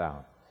their foot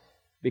down.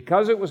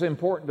 Because it was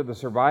important to the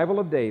survival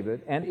of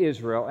David and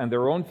Israel and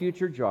their own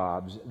future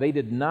jobs, they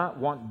did not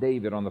want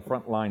David on the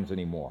front lines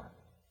anymore.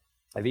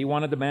 If he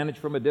wanted to manage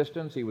from a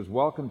distance, he was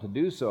welcome to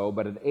do so,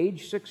 but at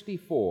age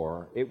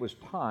 64, it was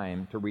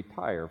time to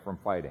retire from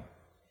fighting.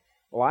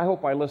 Well, I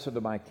hope I listen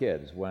to my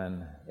kids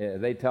when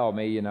they tell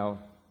me,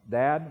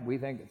 Dad, we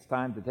think it's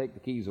time to take the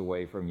keys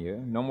away from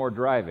you. No more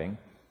driving.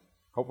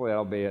 Hopefully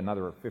that'll be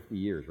another 50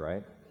 years,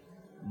 right?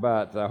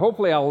 But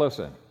hopefully I'll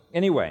listen.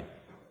 Anyway,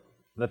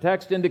 the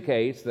text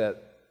indicates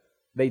that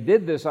they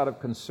did this out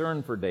of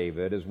concern for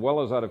David as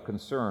well as out of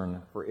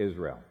concern for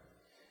Israel.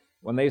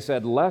 When they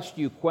said, "Lest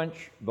you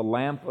quench the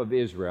lamp of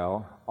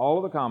Israel," all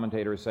of the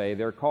commentators say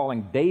they're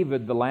calling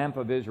David the lamp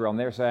of Israel, and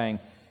they're saying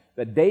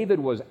that David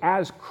was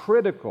as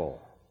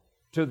critical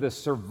to the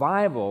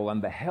survival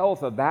and the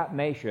health of that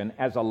nation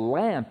as a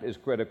lamp is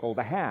critical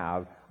to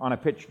have on a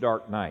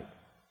pitch-dark night.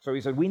 So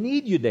he said, "We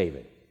need you,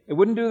 David. It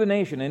wouldn't do the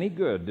nation any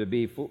good to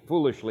be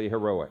foolishly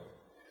heroic."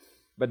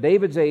 But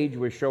David's age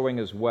was showing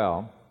as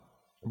well.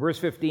 Verse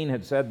 15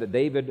 had said that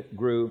David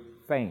grew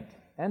faint.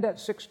 And at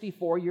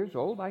 64 years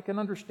old, I can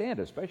understand,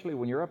 especially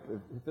when you're up,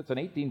 if it's an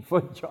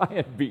 18-foot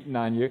giant beating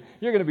on you,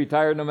 you're going to be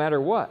tired no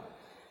matter what.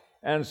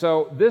 And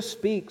so this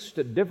speaks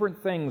to different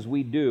things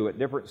we do at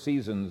different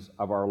seasons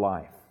of our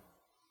life.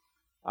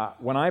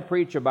 When I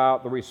preach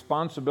about the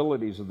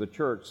responsibilities of the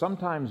church,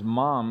 sometimes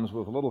moms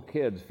with little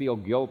kids feel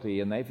guilty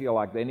and they feel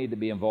like they need to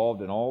be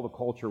involved in all the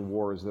culture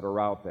wars that are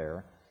out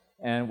there.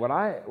 And what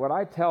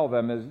I tell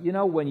them is,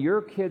 when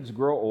your kids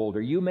grow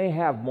older, you may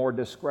have more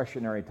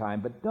discretionary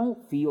time, but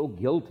don't feel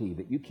guilty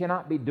that you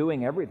cannot be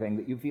doing everything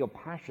that you feel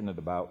passionate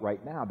about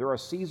right now. There are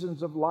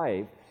seasons of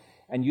life,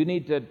 and you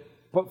need to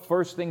put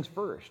first things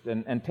first,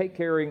 and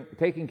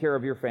taking care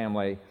of your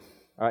family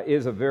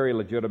is a very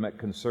legitimate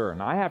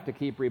concern. I have to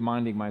keep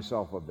reminding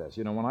myself of this.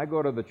 When I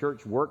go to the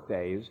church work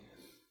days,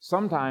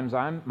 sometimes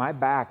my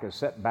back is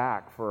set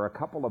back for a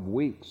couple of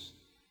weeks,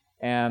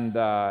 and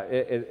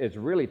it's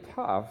really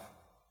tough.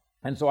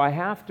 And so I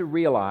have to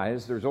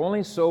realize there's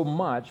only so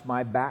much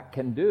my back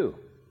can do.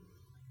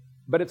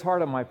 But it's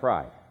hard on my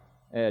pride.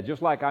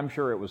 Just like I'm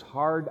sure it was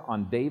hard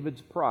on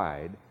David's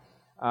pride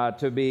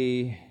to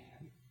be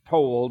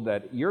told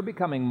that you're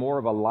becoming more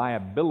of a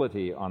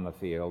liability on the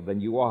field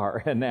than you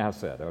are an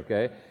asset,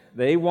 okay?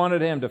 They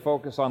wanted him to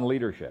focus on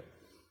leadership.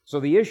 So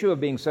the issue of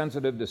being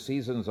sensitive to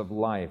seasons of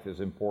life is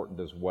important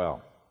as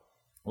well.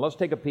 Let's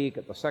take a peek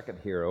at the second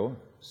hero,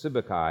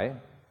 Sibbecai,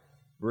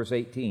 verse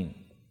 18.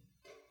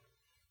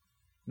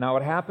 Now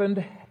it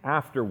happened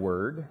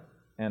afterward,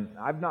 and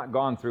I've not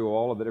gone through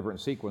all of the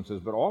different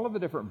sequences, but all of the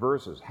different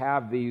verses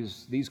have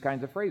these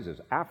kinds of phrases,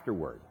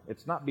 afterward.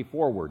 It's not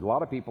beforeward. A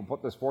lot of people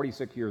put this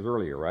 46 years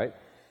earlier, right?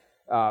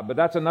 But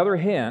that's another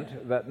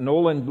hint that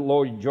Nolan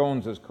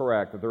Lloyd-Jones is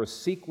correct, that there is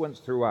sequence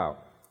throughout.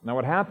 Now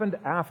it happened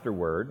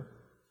afterward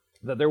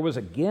that there was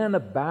again a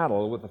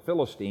battle with the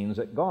Philistines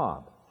at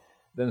Gob.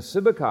 Then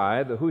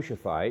Sibbecai the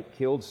Hushathite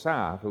killed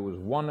Saph, who was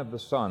one of the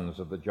sons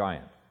of the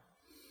giant.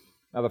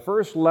 Now, the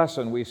first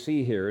lesson we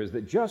see here is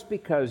that just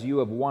because you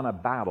have won a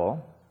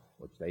battle,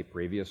 which they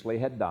previously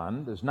had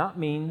done, does not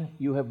mean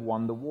you have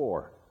won the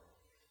war.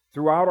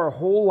 Throughout our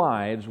whole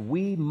lives,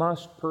 we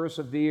must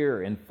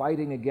persevere in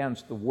fighting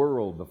against the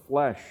world, the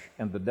flesh,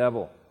 and the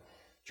devil.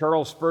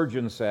 Charles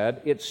Spurgeon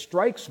said, "It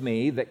strikes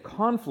me that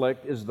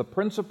conflict is the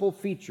principal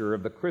feature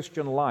of the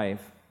Christian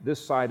life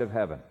this side of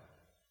heaven."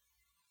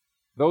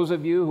 Those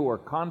of you who are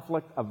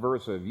conflict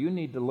aversive, you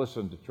need to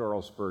listen to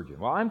Charles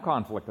Spurgeon. Well, I'm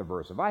conflict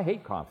aversive. I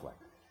hate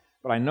conflict,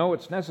 but I know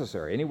it's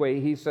necessary.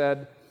 Anyway, he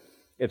said,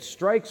 "It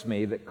strikes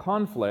me that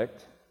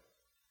conflict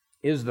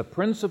is the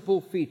principal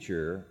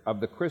feature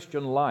of the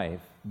Christian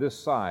life this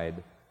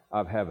side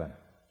of heaven."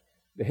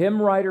 The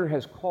hymn writer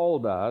has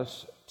called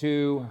us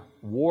to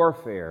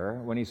warfare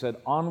when he said,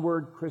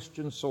 "Onward,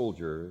 Christian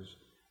soldiers,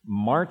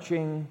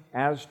 marching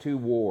as to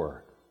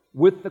war,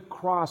 with the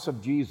cross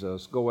of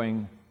Jesus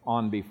going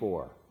on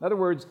before." In other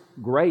words,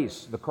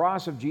 grace, the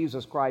cross of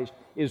Jesus Christ,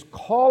 is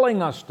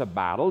calling us to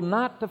battle,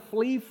 not to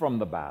flee from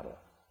the battle.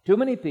 Too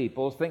many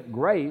people think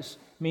grace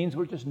means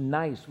we're just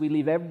nice. We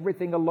leave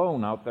everything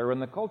alone out there in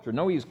the culture.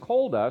 No, He's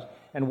called us,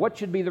 and what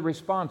should be the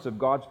response of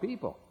God's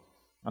people?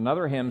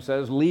 Another hymn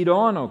says, "Lead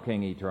on, O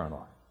King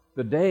eternal.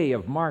 The day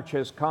of march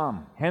has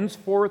come.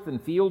 Henceforth in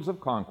fields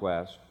of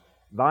conquest,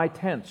 Thy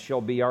tents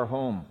shall be our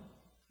home.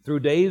 Through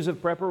days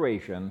of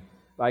preparation,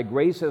 Thy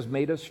grace has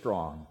made us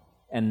strong.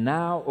 And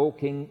now, O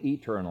King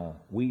eternal,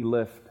 we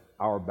lift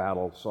our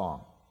battle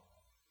song."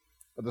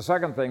 But the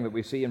second thing that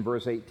we see in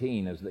verse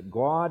 18 is that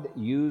God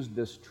used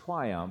this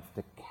triumph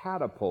to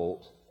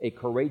catapult a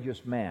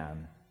courageous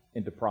man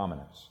into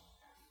prominence.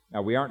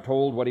 Now, we aren't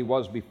told what he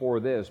was before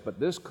this, but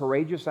this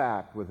courageous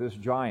act with this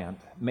giant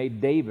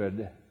made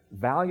David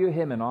value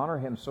him and honor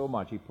him so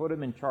much, he put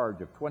him in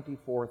charge of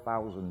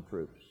 24,000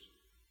 troops.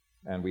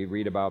 And we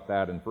read about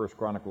that in 1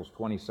 Chronicles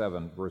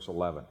 27, verse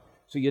 11.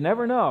 So you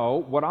never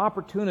know what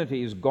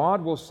opportunities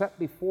God will set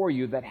before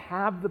you that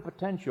have the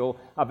potential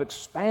of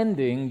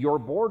expanding your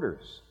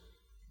borders.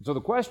 So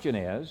the question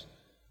is,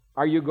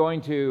 are you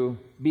going to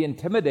be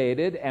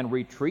intimidated and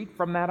retreat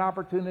from that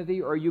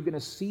opportunity, or are you going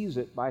to seize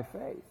it by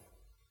faith?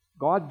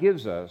 God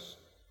gives us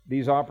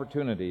these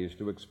opportunities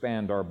to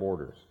expand our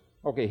borders.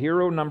 Okay,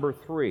 hero number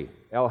 3,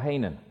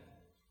 Elhanan.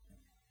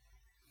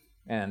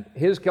 And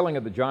his killing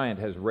of the giant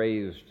has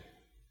raised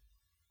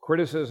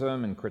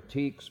criticism and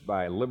critiques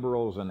by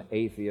liberals and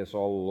atheists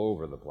all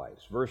over the place.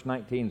 Verse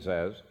 19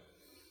 says,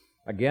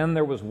 "Again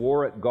there was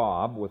war at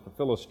Gob with the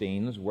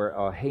Philistines, where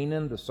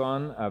Elhanan the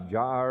son of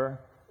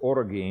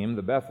Jair-Oregim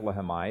the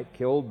Bethlehemite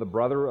killed the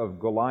brother of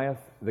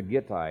Goliath the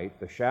Gittite,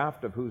 the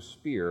shaft of whose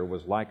spear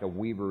was like a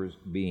weaver's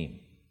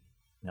beam."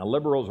 Now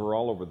liberals are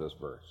all over this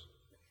verse.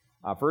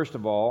 First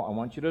of all, I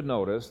want you to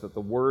notice that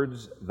the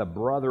words "the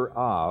brother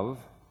of"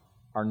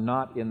 are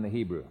not in the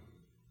Hebrew.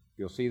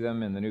 You'll see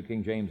them in the New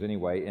King James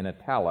anyway, in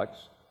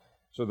italics.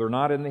 So they're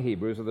not in the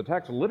Hebrew. So the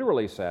text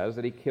literally says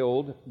that he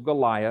killed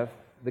Goliath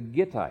the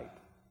Gittite.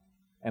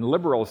 And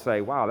liberals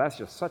say, wow, that's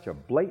just such a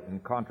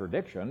blatant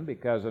contradiction,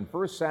 because in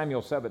 1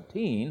 Samuel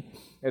 17,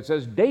 it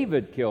says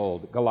David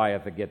killed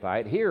Goliath the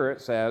Gittite. Here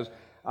it says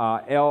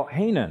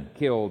Elhanan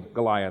killed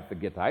Goliath the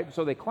Gittite.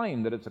 So they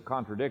claim that it's a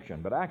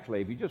contradiction. But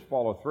actually, if you just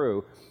follow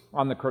through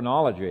on the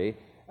chronology,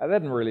 that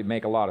doesn't really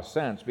make a lot of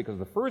sense, because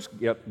the first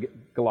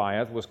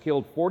Goliath was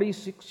killed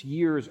 46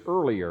 years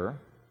earlier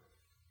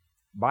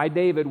by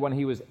David when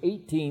he was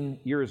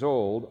 18 years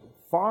old,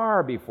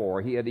 far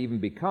before he had even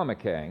become a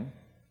king.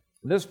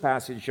 This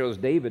passage shows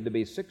David to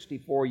be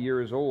 64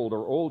 years old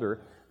or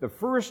older. The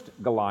first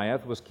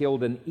Goliath was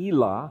killed in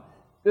Elah.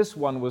 This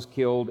one was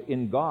killed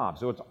in Gob.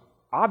 So it's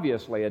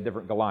obviously a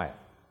different Goliath.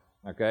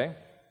 Okay?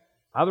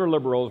 Other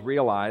liberals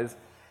realize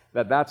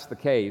that that's the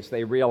case.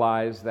 They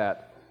realize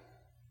that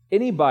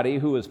anybody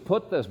who has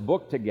put this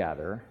book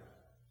together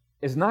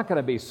is not going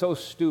to be so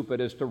stupid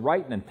as to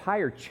write an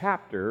entire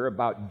chapter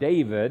about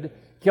David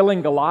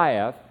killing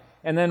Goliath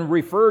and then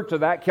refer to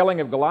that killing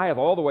of Goliath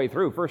all the way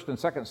through 1 and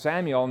 2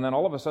 Samuel, and then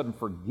all of a sudden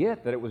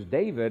forget that it was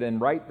David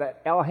and write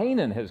that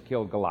Elhanan has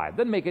killed Goliath.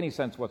 Doesn't make any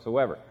sense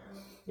whatsoever.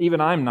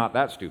 Even I'm not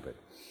that stupid.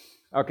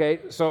 Okay,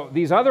 so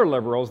these other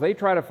liberals, they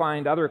try to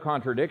find other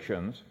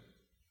contradictions,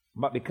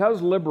 but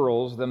because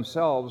liberals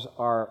themselves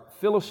are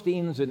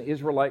Philistines in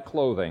Israelite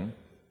clothing,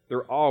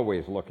 they're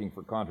always looking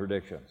for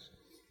contradictions.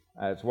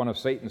 It's one of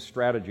Satan's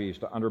strategies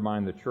to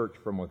undermine the church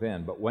from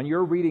within. But when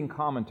you're reading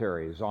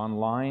commentaries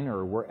online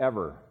or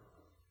wherever,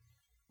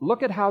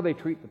 look at how they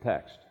treat the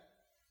text.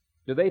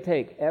 Do they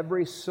take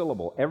every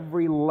syllable,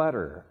 every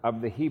letter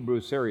of the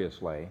Hebrew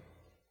seriously?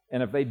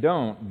 And if they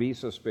don't, be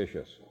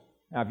suspicious.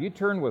 Now, if you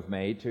turn with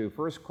me to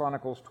 1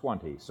 Chronicles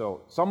 20,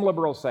 so some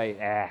liberals say,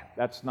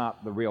 that's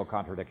not the real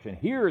contradiction.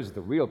 Here's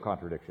the real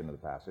contradiction of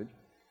the passage.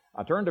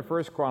 I'll turn to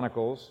 1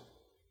 Chronicles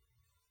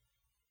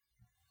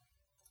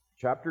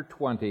chapter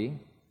 20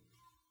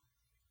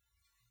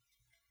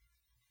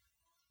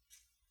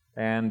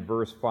 and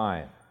verse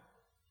 5. It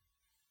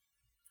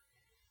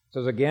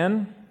says,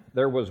 "Again,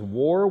 there was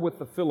war with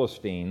the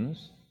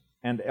Philistines,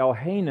 and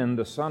Elhanan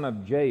the son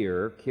of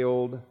Jair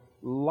killed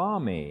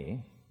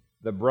Lahmi,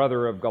 the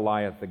brother of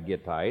Goliath the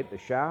Gittite, the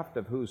shaft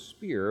of whose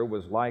spear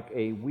was like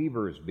a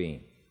weaver's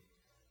beam."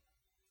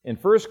 In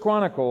 1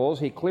 Chronicles,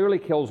 he clearly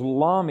kills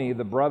Lahmi,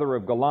 the brother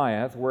of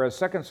Goliath, whereas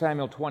 2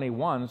 Samuel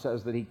 21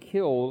 says that he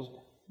kills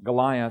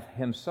Goliath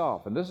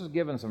himself. And this has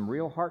given some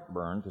real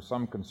heartburn to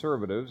some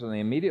conservatives, and they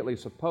immediately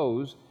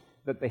suppose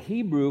that the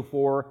Hebrew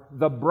for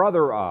 "the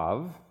brother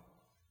of"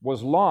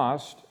 was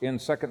lost in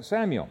 2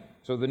 Samuel.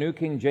 So the New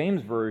King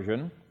James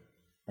Version,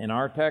 in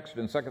our text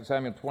in 2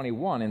 Samuel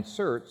 21,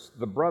 inserts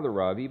 "the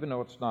brother of," even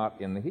though it's not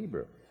in the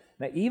Hebrew.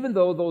 Now, even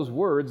though those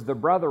words, "the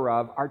brother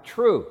of," are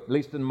true, at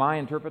least in my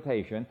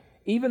interpretation,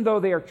 even though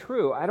they are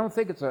true, I don't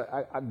think it's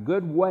a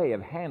good way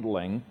of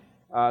handling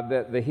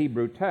the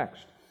Hebrew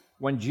text.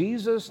 When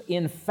Jesus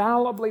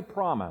infallibly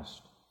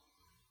promised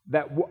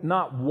that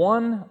not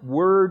one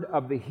word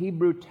of the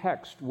Hebrew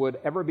text would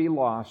ever be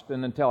lost,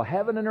 and until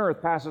heaven and earth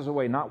passes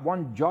away, not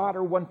one jot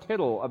or one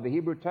tittle of the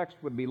Hebrew text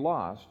would be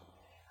lost,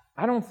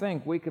 I don't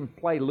think we can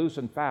play loose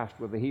and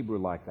fast with the Hebrew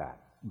like that.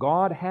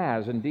 God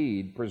has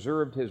indeed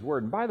preserved His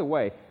Word. And by the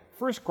way,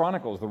 1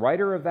 Chronicles, the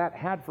writer of that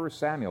had 1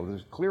 Samuel.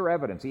 There's clear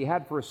evidence. He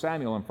had 1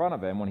 Samuel in front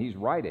of him when he's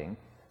writing.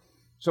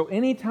 So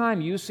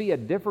anytime you see a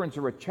difference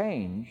or a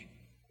change,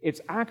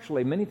 it's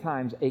actually many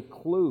times a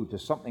clue to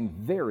something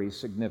very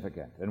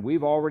significant. And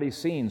we've already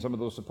seen some of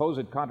those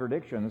supposed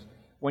contradictions.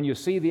 When you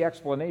see the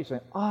explanation,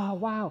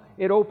 wow,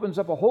 it opens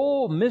up a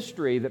whole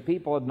mystery that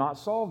people had not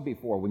solved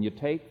before when you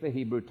take the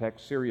Hebrew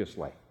text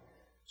seriously.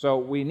 So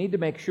we need to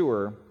make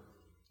sure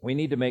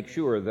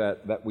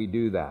that we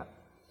do that.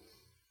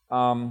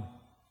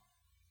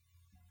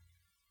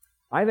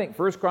 I think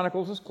 1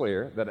 Chronicles is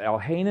clear that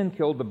Elhanan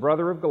killed the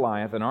brother of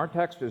Goliath, and our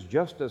text is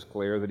just as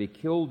clear that he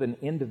killed an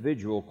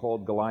individual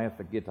called Goliath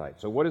the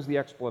Gittite. So what is the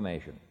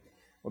explanation?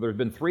 Well, there's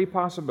been three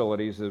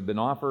possibilities that have been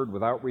offered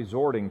without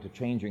resorting to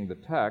changing the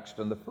text,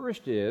 and the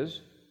first is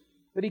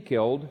that he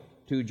killed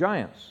two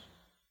giants.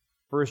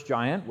 First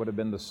giant would have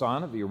been the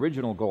son of the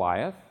original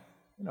Goliath.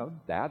 You know,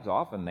 dads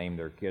often name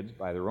their kids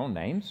by their own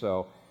name,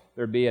 so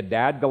there'd be a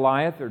dad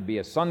Goliath, there'd be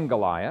a son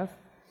Goliath,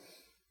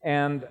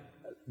 and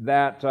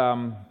that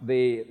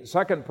the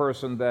second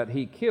person that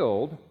he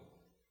killed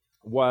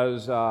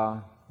was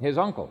his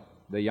uncle,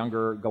 the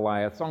younger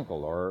Goliath's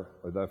uncle, or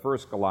the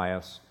first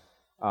Goliath's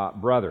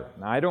brother.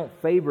 Now, I don't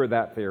favor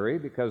that theory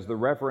because the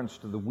reference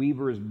to the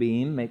weaver's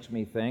beam makes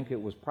me think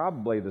it was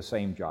probably the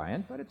same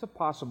giant, but it's a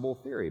possible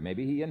theory.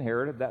 Maybe he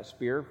inherited that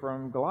spear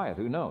from Goliath,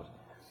 who knows?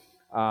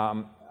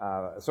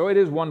 So it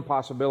is one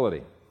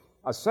possibility.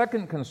 A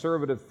second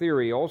conservative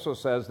theory also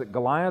says that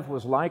Goliath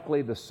was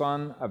likely the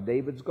son of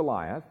David's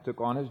Goliath,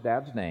 took on his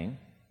dad's name,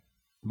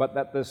 but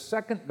that the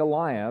second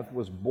Goliath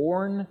was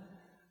born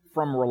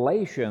from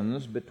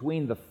relations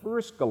between the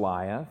first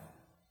Goliath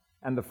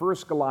and the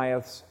first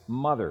Goliath's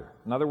mother.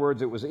 In other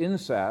words, it was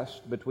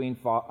incest between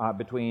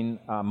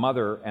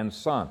mother and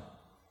son.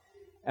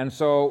 And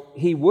so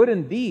he would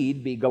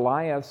indeed be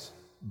Goliath's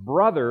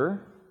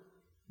brother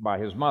by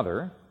his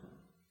mother,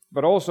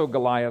 but also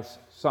Goliath's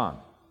son.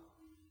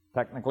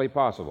 Technically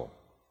possible.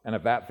 And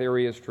if that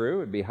theory is true, it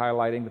would be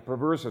highlighting the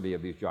perversity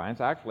of these giants.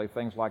 Actually,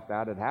 things like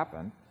that had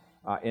happened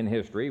in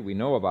history. We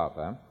know about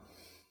them.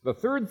 The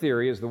third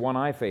theory is the one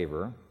I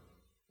favor.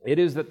 It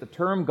is that the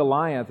term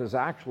Goliath is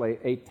actually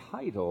a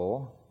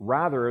title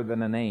rather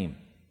than a name,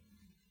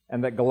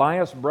 and that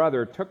Goliath's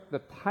brother took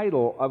the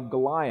title of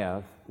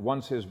Goliath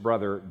once his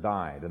brother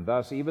died. And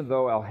thus, even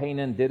though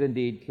Elhanan did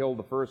indeed kill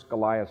the first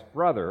Goliath's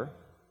brother,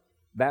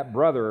 that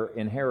brother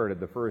inherited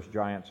the first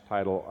giant's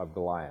title of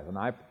Goliath. And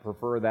I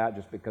prefer that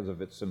just because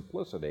of its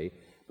simplicity.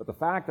 But the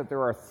fact that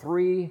there are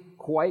three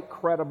quite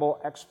credible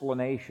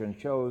explanations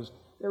shows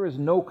there is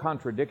no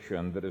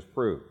contradiction that is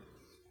proved.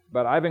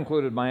 But I've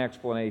included my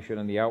explanation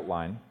in the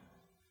outline.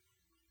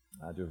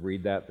 I'll just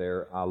read that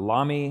there.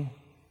 Lami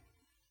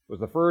was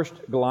the first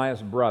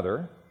Goliath's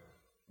brother,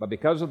 but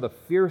because of the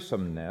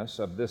fearsomeness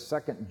of this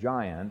second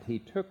giant, he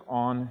took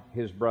on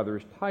his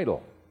brother's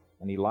title.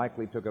 And he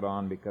likely took it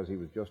on because he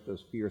was just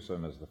as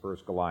fearsome as the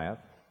first Goliath.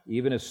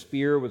 Even his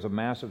spear was of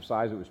massive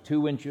size. It was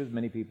 2 inches,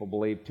 many people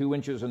believe, 2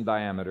 inches in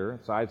diameter,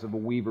 size of a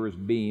weaver's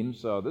beam.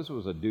 So this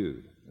was a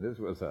dude. This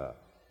was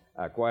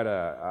quite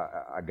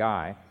a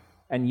guy.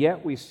 And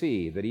yet we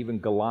see that even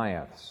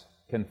Goliaths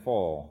can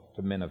fall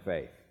to men of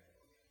faith.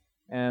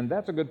 And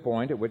that's a good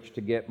point at which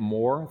to get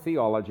more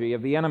theology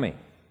of the enemy.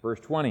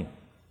 Verse 20.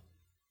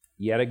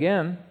 Yet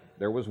again,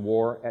 there was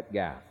war at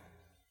Gath.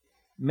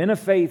 Men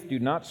of faith do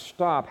not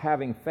stop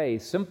having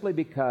faith simply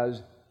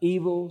because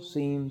evil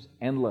seems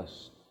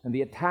endless, and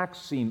the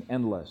attacks seem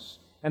endless,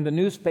 and the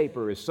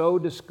newspaper is so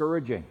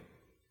discouraging.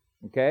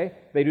 Okay?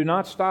 They do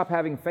not stop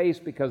having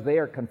faith because they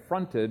are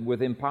confronted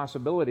with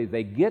impossibilities.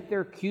 They get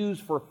their cues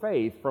for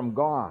faith from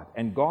God,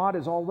 and God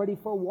has already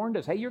forewarned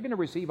us. Hey, you're going to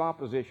receive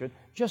opposition.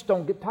 Just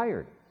don't get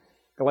tired.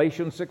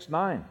 Galatians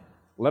 6:9.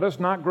 Let us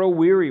not grow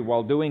weary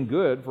while doing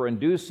good, for in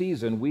due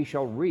season we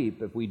shall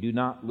reap if we do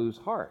not lose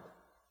heart.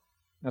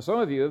 Now, some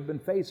of you have been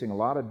facing a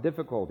lot of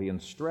difficulty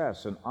and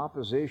stress and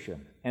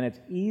opposition, and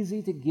it's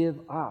easy to give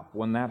up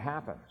when that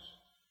happens.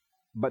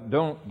 But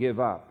don't give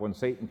up when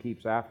Satan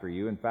keeps after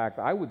you. In fact,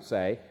 I would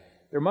say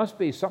there must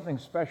be something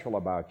special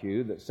about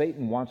you that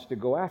Satan wants to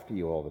go after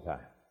you all the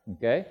time,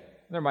 okay?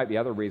 And there might be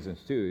other reasons,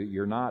 too.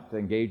 You're not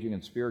engaging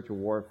in spiritual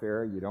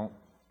warfare. You don't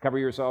cover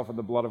yourself in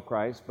the blood of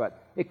Christ.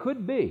 But it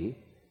could be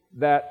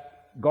that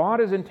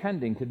God is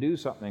intending to do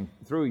something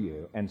through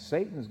you, and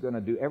Satan's going to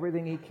do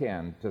everything he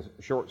can to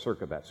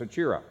short-circuit that. So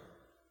cheer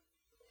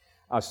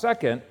up.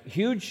 Second,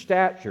 huge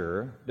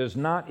stature does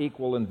not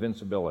equal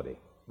invincibility.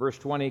 Verse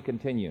 20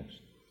 continues,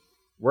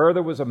 where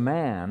there was a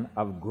man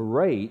of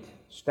great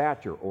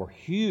stature, or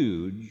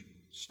huge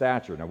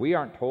stature. Now, we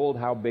aren't told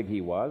how big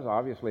he was,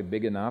 obviously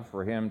big enough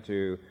for him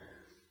to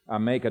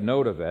make a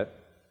note of it.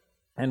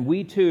 And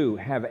we too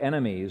have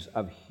enemies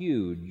of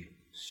huge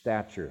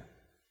stature.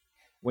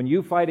 When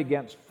you fight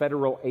against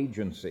federal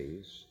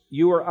agencies,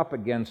 you are up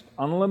against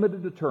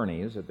unlimited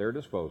attorneys at their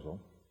disposal,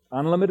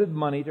 unlimited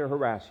money to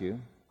harass you,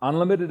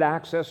 unlimited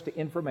access to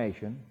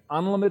information,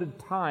 unlimited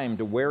time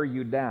to wear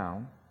you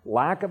down,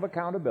 lack of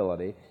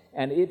accountability,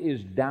 and it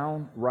is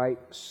downright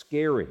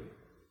scary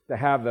to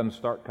have them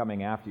start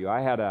coming after you.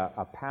 I had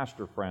a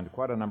pastor friend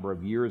quite a number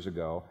of years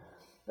ago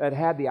that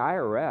had the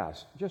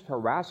IRS just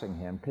harassing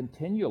him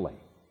continually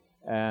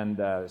and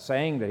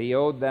saying that he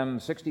owed them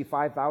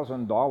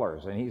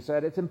 $65,000. And he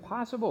said, it's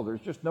impossible. There's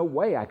just no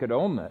way I could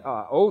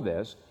owe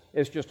this.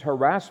 It's just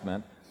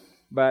harassment.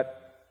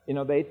 But, you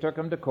know, they took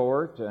him to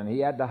court, and he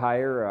had to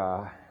hire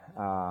a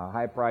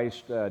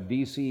high-priced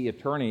D.C.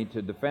 attorney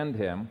to defend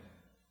him.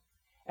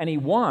 And he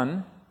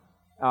won.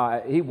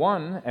 He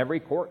won every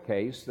court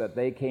case that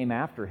they came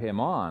after him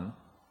on.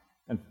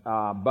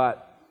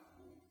 But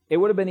it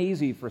would have been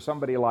easy for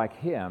somebody like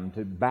him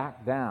to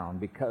back down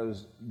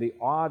because the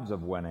odds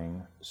of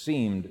winning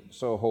seemed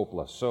so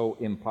hopeless, so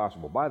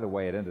impossible. By the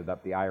way, it ended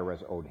up the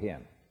IRS owed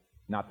him.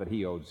 Not that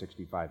he owed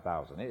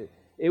 $65,000.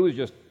 It was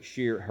just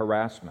sheer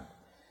harassment.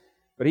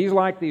 But he's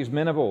like these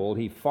men of old.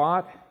 He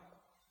fought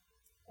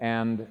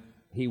and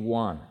he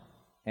won.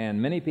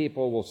 And many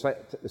people will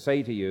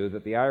say to you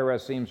that the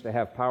IRS seems to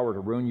have power to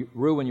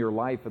ruin your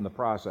life in the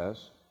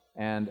process,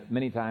 and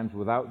many times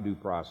without due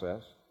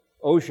process.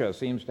 OSHA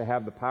seems to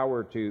have the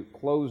power to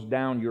close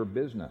down your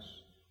business.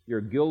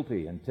 You're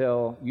guilty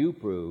until you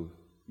prove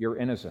your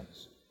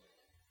innocence.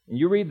 And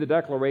you read the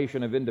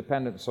Declaration of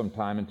Independence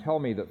sometime and tell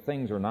me that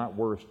things are not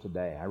worse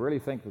today. I really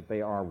think that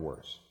they are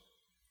worse.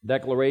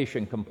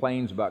 Declaration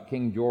complains about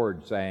King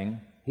George,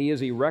 saying, "He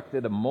has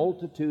erected a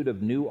multitude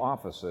of new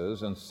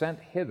offices and sent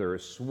hither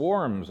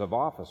swarms of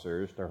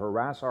officers to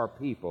harass our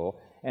people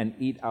and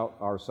eat out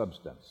our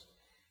substance."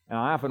 And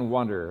I often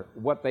wonder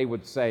what they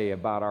would say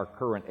about our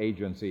current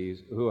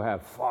agencies who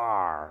have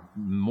far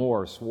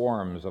more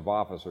swarms of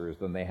officers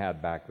than they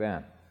had back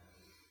then.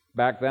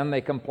 Back then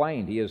they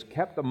complained, "He has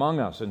kept among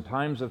us in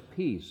times of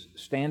peace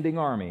standing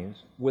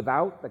armies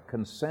without the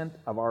consent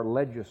of our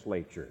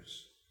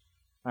legislatures."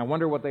 I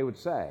wonder what they would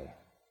say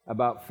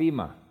about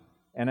FEMA,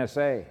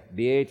 NSA,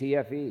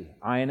 DATFE,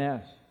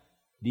 INS,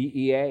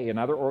 DEA, and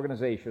other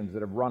organizations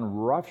that have run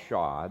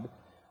roughshod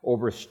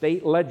over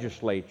state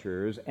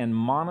legislatures and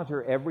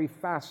monitor every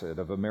facet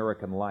of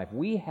American life.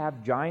 We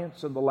have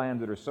giants in the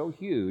land that are so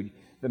huge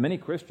that many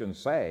Christians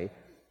say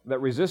that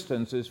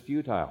resistance is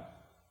futile.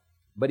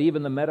 But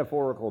even the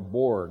metaphorical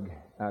Borg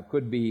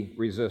could be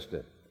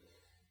resisted.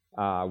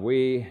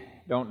 We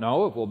don't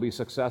know if we'll be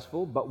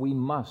successful, but we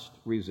must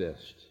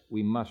resist.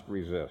 We must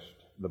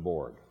resist the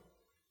Borg.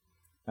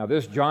 Now,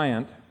 this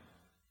giant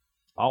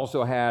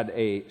also had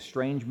a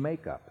strange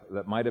makeup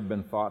that might have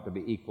been thought to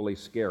be equally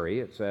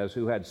scary. It says,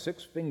 "Who had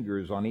 6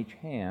 fingers on each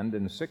hand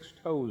and 6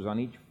 toes on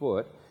each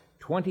foot,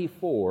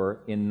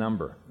 24 in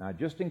number." Now,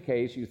 just in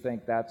case you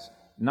think that's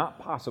not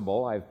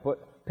possible, I've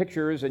put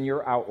pictures in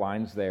your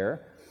outlines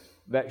there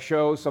that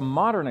show some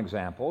modern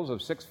examples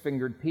of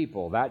 6-fingered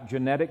people. That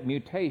genetic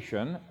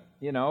mutation,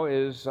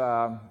 is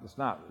it's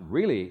not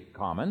really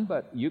common,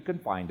 but you can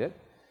find it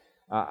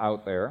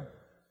out there.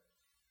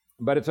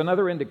 But it's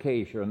another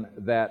indication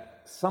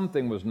that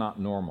something was not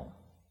normal.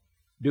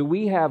 Do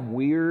we have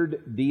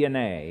weird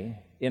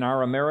DNA in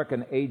our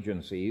American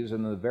agencies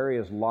and the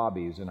various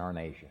lobbies in our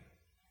nation?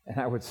 And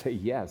I would say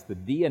yes, the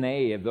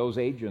DNA of those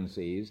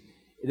agencies,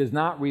 it does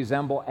not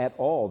resemble at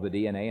all the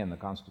DNA in the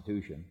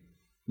Constitution.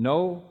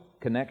 No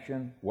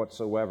connection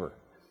whatsoever.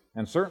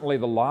 And certainly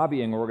the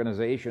lobbying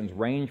organizations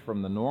range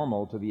from the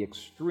normal to the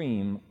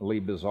extremely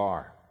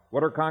bizarre.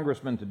 What are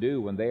congressmen to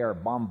do when they are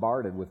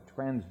bombarded with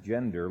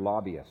transgender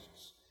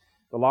lobbyists?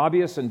 The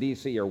lobbyists in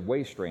D.C. are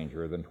way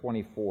stranger than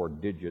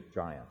 24-digit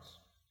giants.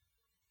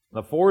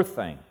 The fourth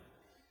thing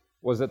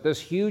was that this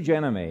huge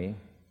enemy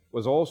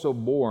was also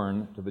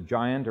born to the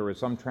giant, or as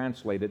some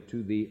translate it,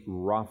 to the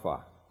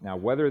Rapha. Now,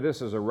 whether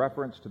this is a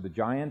reference to the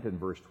giant in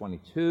verse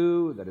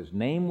 22, that his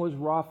name was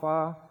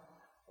Rapha,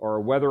 or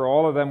whether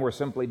all of them were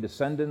simply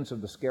descendants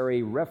of the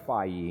scary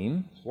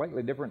Rephaim,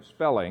 slightly different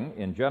spelling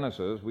in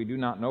Genesis, we do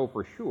not know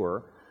for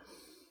sure.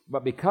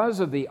 But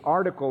because of the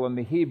article in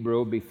the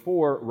Hebrew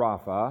before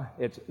Rapha,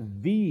 it's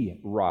the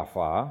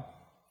Rapha,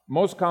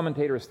 most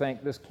commentators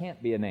think this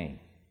can't be a name.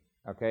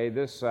 Okay,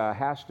 this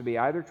has to be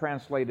either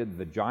translated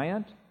the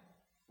giant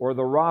or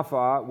the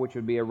Rapha, which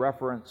would be a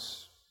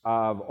reference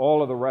of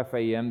all of the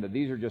Rephaim, that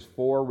these are just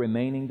 4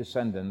 remaining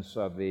descendants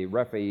of the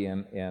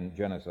Rephaim in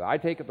Genesis. I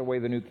take it the way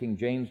the New King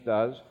James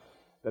does,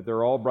 that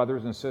they're all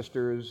brothers and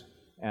sisters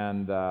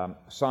and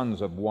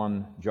sons of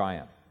one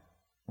giant.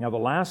 Now, the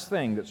last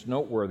thing that's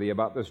noteworthy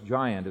about this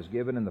giant is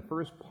given in the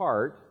first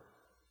part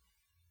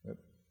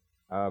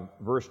of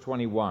verse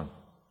 21.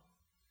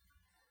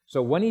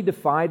 So when he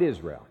defied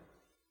Israel,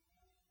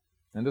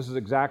 and this is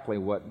exactly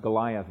what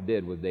Goliath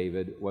did with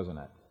David, wasn't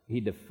it? He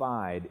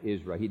defied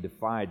Israel. He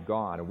defied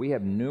God. And we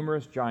have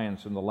numerous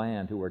giants in the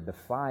land who are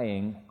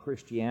defying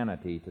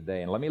Christianity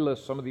today. And let me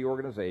list some of the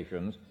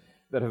organizations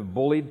that have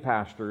bullied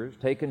pastors,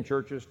 taken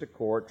churches to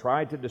court,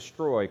 tried to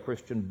destroy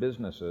Christian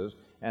businesses,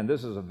 and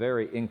this is a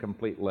very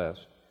incomplete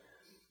list.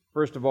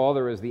 First of all,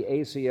 there is the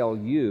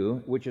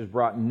ACLU, which has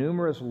brought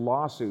numerous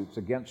lawsuits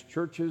against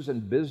churches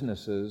and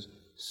businesses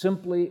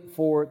simply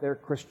for their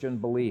Christian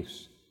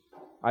beliefs.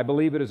 I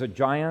believe it is a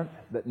giant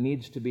that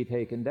needs to be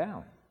taken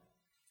down.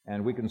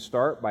 And we can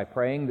start by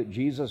praying that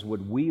Jesus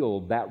would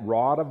wield that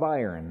rod of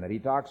iron that he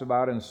talks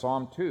about in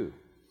Psalm 2.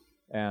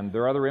 And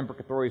there are other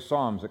imprecatory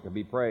psalms that could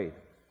be prayed.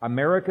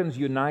 Americans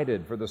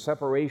United for the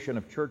Separation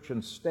of Church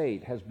and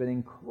State has been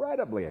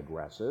incredibly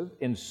aggressive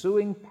in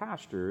suing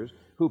pastors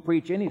who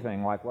preach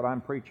anything like what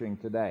I'm preaching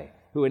today,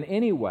 who in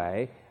any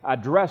way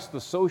address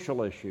the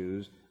social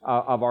issues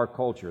of our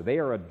culture. They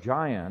are a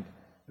giant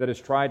that has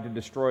tried to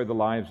destroy the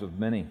lives of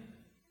many.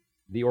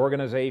 The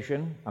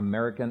organization,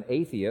 American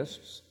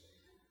Atheists,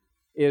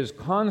 is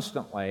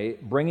constantly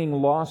bringing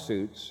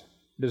lawsuits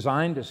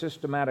designed to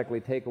systematically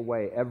take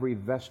away every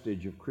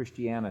vestige of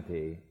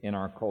Christianity in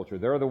our culture.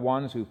 They're the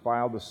ones who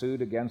filed the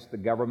suit against the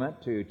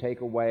government to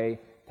take away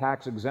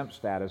tax-exempt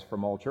status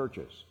from all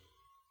churches.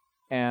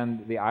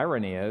 And the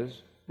irony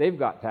is, They've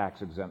got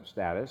tax-exempt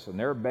status, and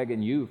they're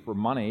begging you for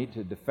money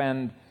to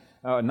defend,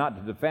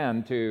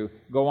 to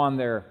go on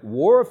their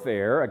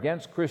warfare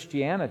against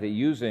Christianity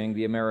using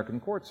the American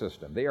court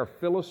system. They are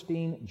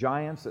Philistine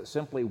giants that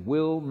simply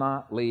will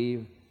not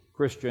leave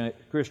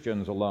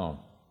Christians alone.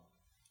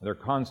 They're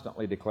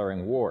constantly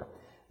declaring war.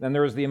 Then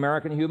there is the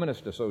American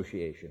Humanist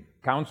Association,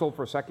 Council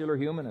for Secular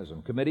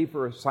Humanism, Committee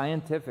for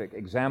Scientific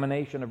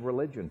Examination of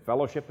Religion,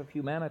 Fellowship of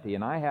Humanity,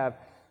 and I have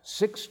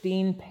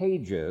 16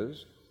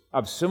 pages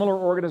of similar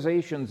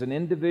organizations and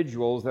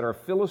individuals that are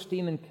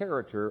Philistine in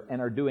character and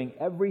are doing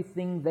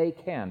everything they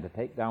can to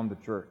take down the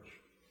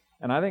church.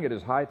 And I think it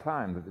is high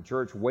time that the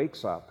church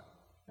wakes up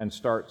and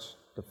starts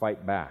to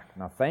fight back.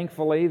 Now,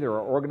 thankfully, there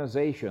are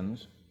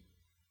organizations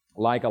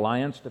like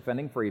Alliance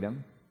Defending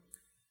Freedom,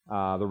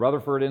 the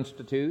Rutherford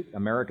Institute,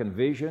 American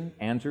Vision,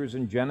 Answers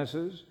in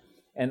Genesis,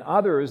 and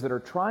others that are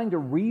trying to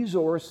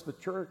resource the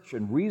church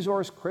and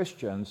resource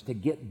Christians to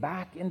get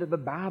back into the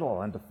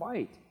battle and to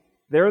fight.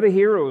 They're the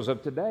heroes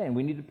of today, and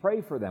we need to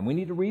pray for them. We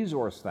need to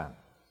resource them.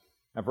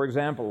 And for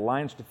example,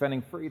 Alliance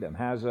Defending Freedom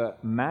has a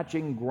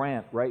matching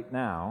grant right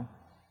now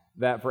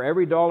that for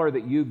every dollar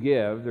that you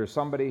give, there's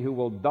somebody who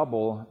will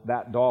double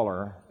that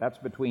dollar. That's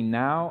between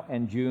now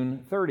and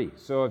June 30.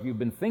 So if you've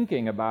been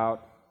thinking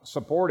about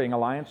supporting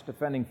Alliance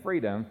Defending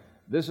Freedom,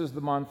 this is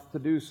the month to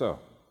do so.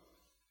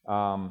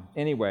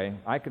 Anyway,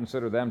 I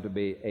consider them to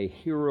be a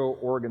hero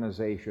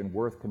organization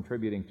worth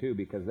contributing to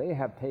because they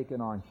have taken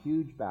on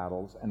huge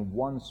battles and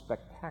won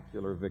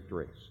spectacular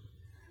victories.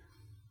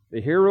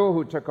 The hero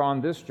who took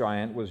on this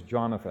giant was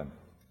Jonathan,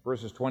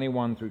 verses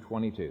 21 through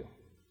 22.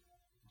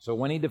 So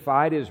when he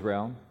defied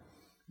Israel,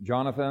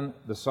 Jonathan,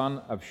 the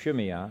son of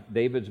Shimeah,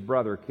 David's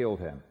brother, killed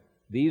him.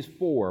 These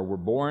 4 were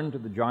born to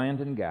the giant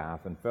in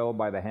Gath and fell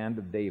by the hand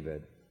of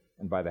David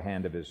and by the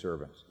hand of his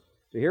servants.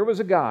 So here was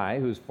a guy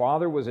whose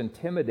father was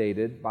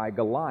intimidated by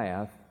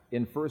Goliath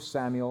in 1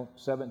 Samuel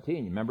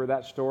 17. Remember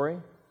that story?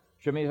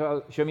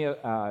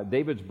 Shimeah,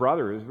 David's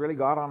brothers really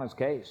got on his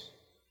case.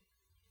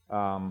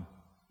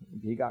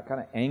 He got kind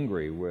of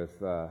angry with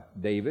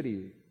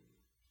David.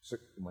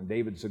 When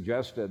David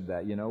suggested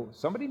that,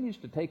 somebody needs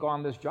to take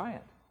on this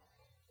giant.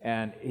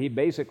 And he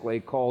basically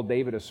called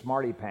David a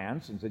smarty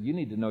pants and said, you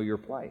need to know your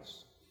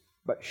place.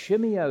 But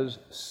Shimeah's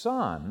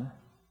son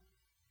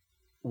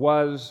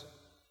was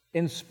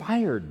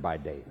inspired by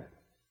David.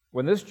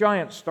 When this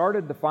giant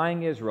started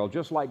defying Israel,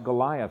 just like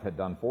Goliath had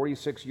done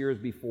 46 years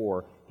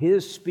before,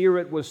 his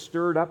spirit was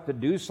stirred up to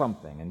do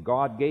something, and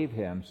God gave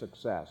him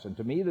success. And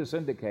to me, this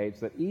indicates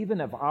that even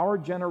if our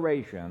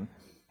generation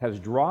has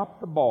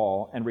dropped the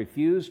ball and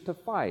refused to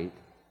fight,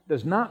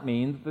 does not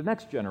mean that the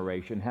next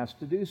generation has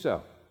to do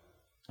so.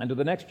 And to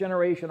the next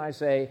generation I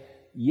say,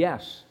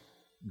 yes,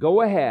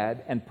 go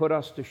ahead and put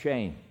us to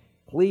shame.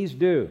 Please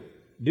do.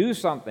 Do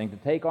something to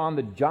take on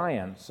the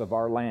giants of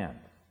our land.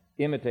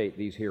 Imitate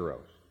these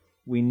heroes.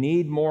 We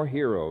need more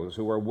heroes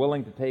who are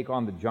willing to take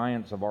on the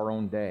giants of our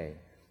own day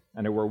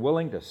and who are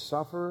willing to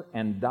suffer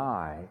and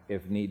die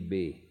if need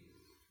be.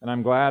 And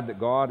I'm glad that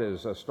God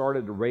has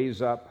started to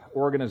raise up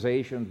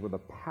organizations with a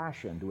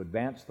passion to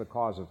advance the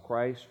cause of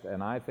Christ,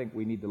 and I think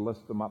we need to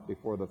lift them up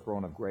before the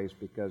throne of grace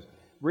because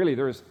really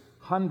there's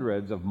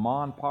hundreds of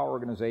mom and pop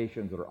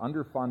organizations that are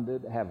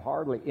underfunded, have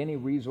hardly any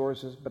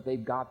resources, but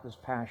they've got this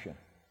passion.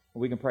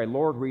 And we can pray,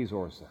 Lord,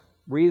 resource them.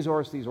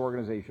 Resource these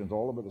organizations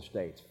all over the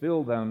states.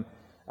 Fill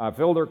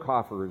their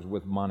coffers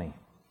with money.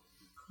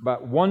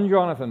 But one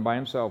Jonathan by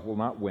himself will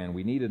not win.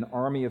 We need an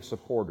army of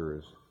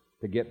supporters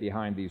to get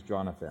behind these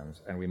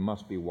Jonathans, and we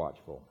must be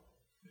watchful.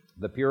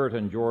 The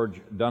Puritan George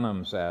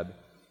Dunham said,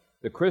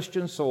 the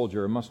Christian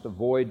soldier must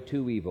avoid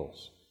 2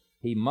 evils.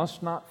 He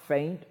must not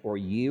faint or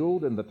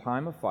yield in the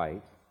time of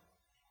fight,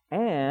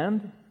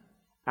 and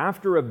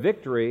after a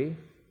victory,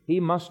 he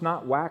must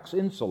not wax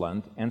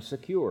insolent and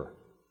secure.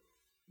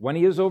 When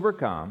he is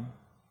overcome,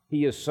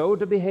 he is so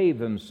to behave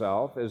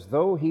himself as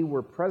though he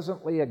were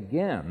presently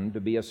again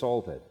to be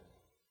assaulted.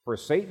 For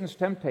Satan's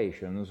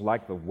temptations,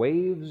 like the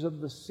waves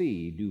of the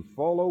sea, do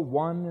follow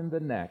one in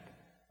the neck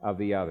of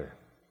the other.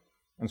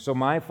 And so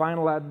my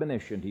final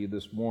admonition to you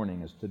this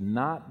morning is to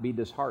not be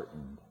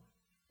disheartened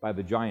by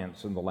the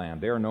giants in the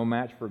land. They are no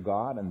match for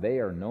God, and they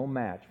are no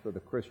match for the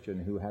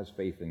Christian who has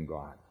faith in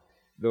God.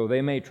 Though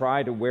they may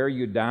try to wear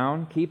you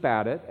down, keep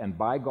at it, and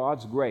by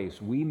God's grace,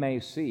 we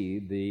may see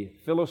the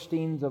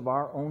Philistines of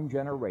our own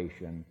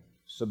generation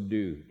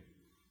subdued.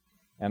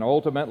 And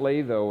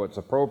ultimately, though it's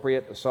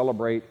appropriate to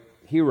celebrate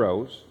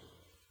heroes,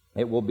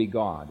 it will be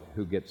God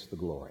who gets the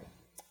glory.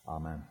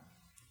 Amen.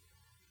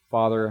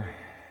 Father,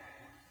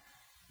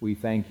 we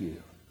thank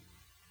you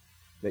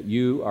that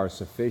you are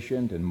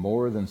sufficient and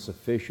more than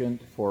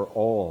sufficient for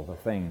all the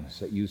things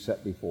that you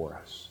set before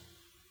us.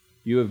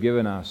 You have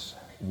given us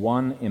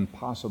one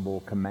impossible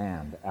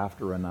command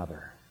after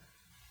another.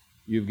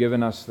 You've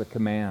given us the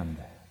command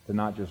to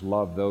not just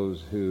love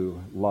those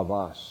who love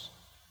us,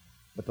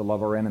 but to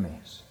love our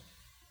enemies.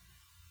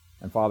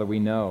 And Father, we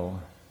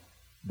know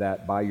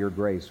that by your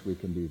grace we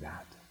can do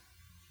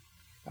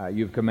that.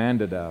 You've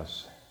commanded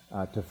us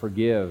to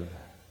forgive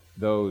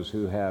those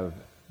who have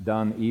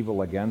done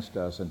evil against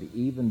us and to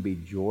even be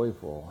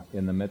joyful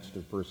in the midst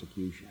of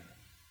persecution.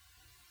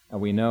 And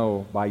we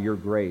know by your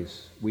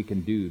grace we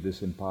can do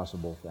this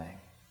impossible thing.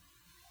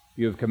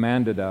 You have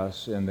commanded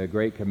us in the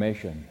Great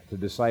Commission to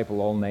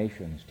disciple all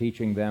nations,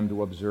 teaching them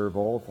to observe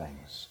all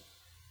things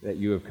that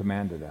you have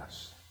commanded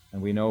us.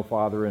 And we know,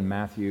 Father, in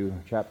Matthew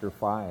chapter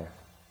 5,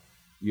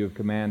 you have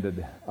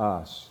commanded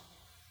us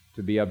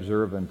to be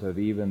observant of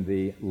even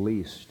the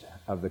least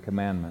of the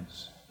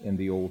commandments in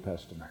the Old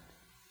Testament.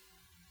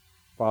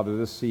 Father,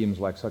 this seems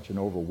like such an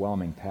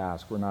overwhelming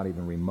task. We're not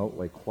even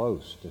remotely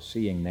close to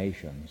seeing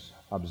nations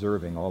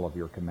observing all of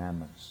your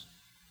commandments.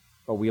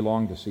 But we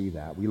long to see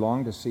that. We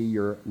long to see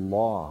your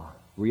law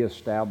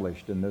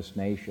reestablished in this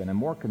nation and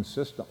more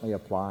consistently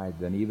applied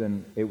than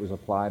even it was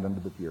applied under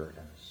the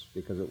Puritans,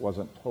 because it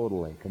wasn't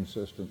totally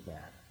consistent then.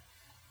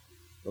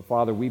 But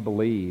Father, we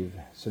believe,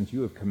 since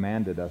you have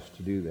commanded us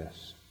to do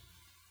this,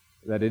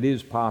 that it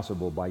is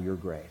possible by your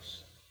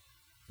grace.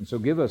 And so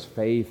give us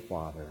faith,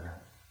 Father,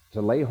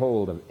 to lay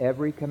hold of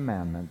every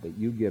commandment that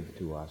you give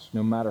to us,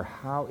 no matter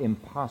how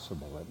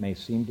impossible it may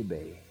seem to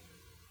be,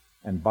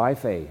 and by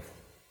faith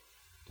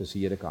to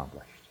see it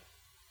accomplished,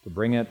 to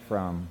bring it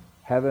from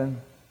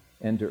heaven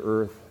into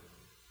earth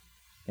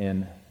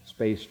in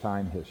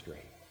space-time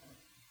history.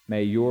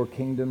 May your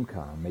kingdom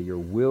come, may your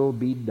will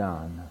be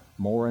done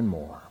more and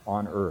more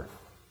on earth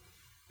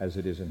as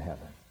it is in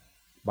heaven.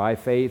 By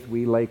faith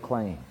we lay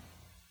claim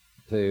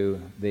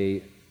to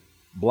the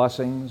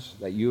blessings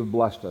that you have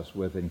blessed us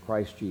with in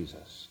Christ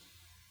Jesus,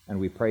 and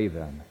we pray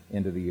them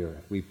into the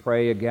earth. We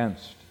pray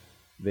against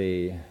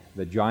the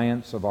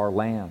giants of our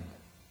land.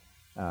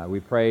 We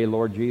pray,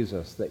 Lord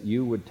Jesus, that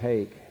you would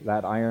take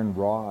that iron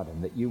rod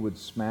and that you would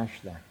smash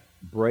them,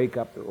 break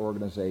up their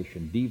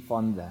organization,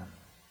 defund them,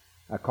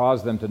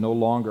 cause them to no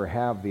longer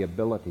have the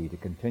ability to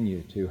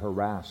continue to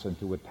harass and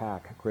to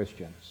attack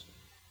Christians.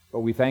 But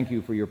we thank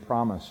you for your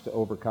promise to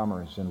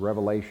overcomers in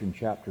Revelation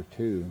chapter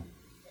 2,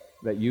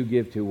 that you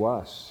give to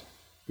us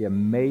the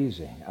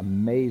amazing,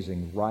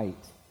 amazing right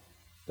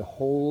to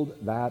hold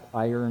that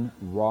iron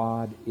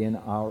rod in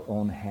our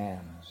own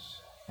hands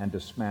and to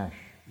smash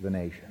the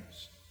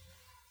nations.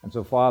 And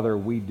so, Father,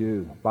 we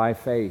do, by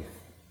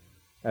faith,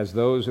 as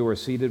those who are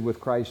seated with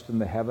Christ in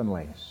the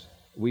heavenlies,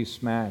 we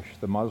smash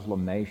the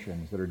Muslim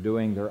nations that are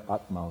doing their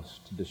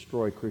utmost to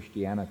destroy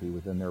Christianity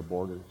within their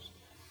borders.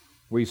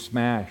 We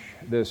smash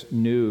this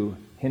new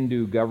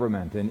Hindu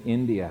government in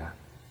India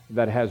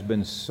that has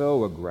been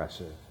so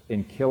aggressive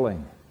in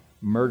killing,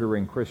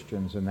 murdering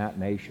Christians in that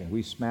nation.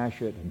 We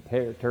smash it and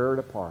tear it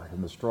apart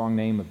in the strong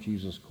name of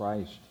Jesus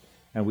Christ,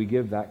 and we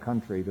give that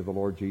country to the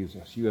Lord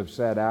Jesus. You have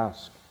said,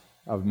 ask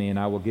of me, and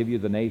I will give you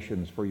the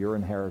nations for your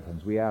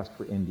inheritance. We ask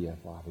for India,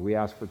 Father. We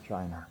ask for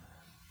China.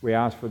 We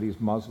ask for these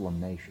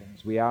Muslim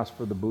nations. We ask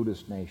for the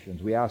Buddhist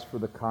nations. We ask for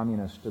the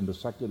communist and the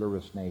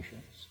secularist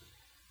nations.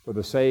 For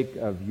the sake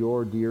of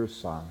your dear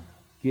Son,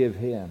 give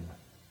him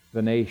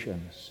the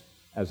nations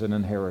as an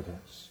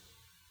inheritance.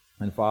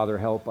 And Father,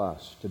 help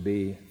us to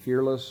be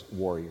fearless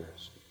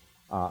warriors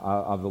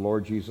of the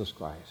Lord Jesus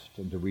Christ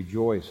and to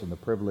rejoice in the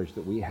privilege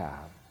that we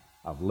have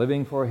of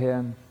living for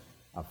him,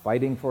 of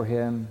fighting for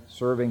him,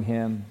 serving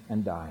him,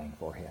 and dying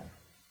for him.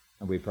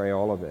 And we pray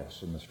all of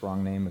this in the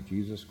strong name of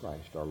Jesus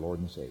Christ, our Lord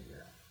and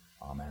Savior.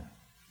 Amen.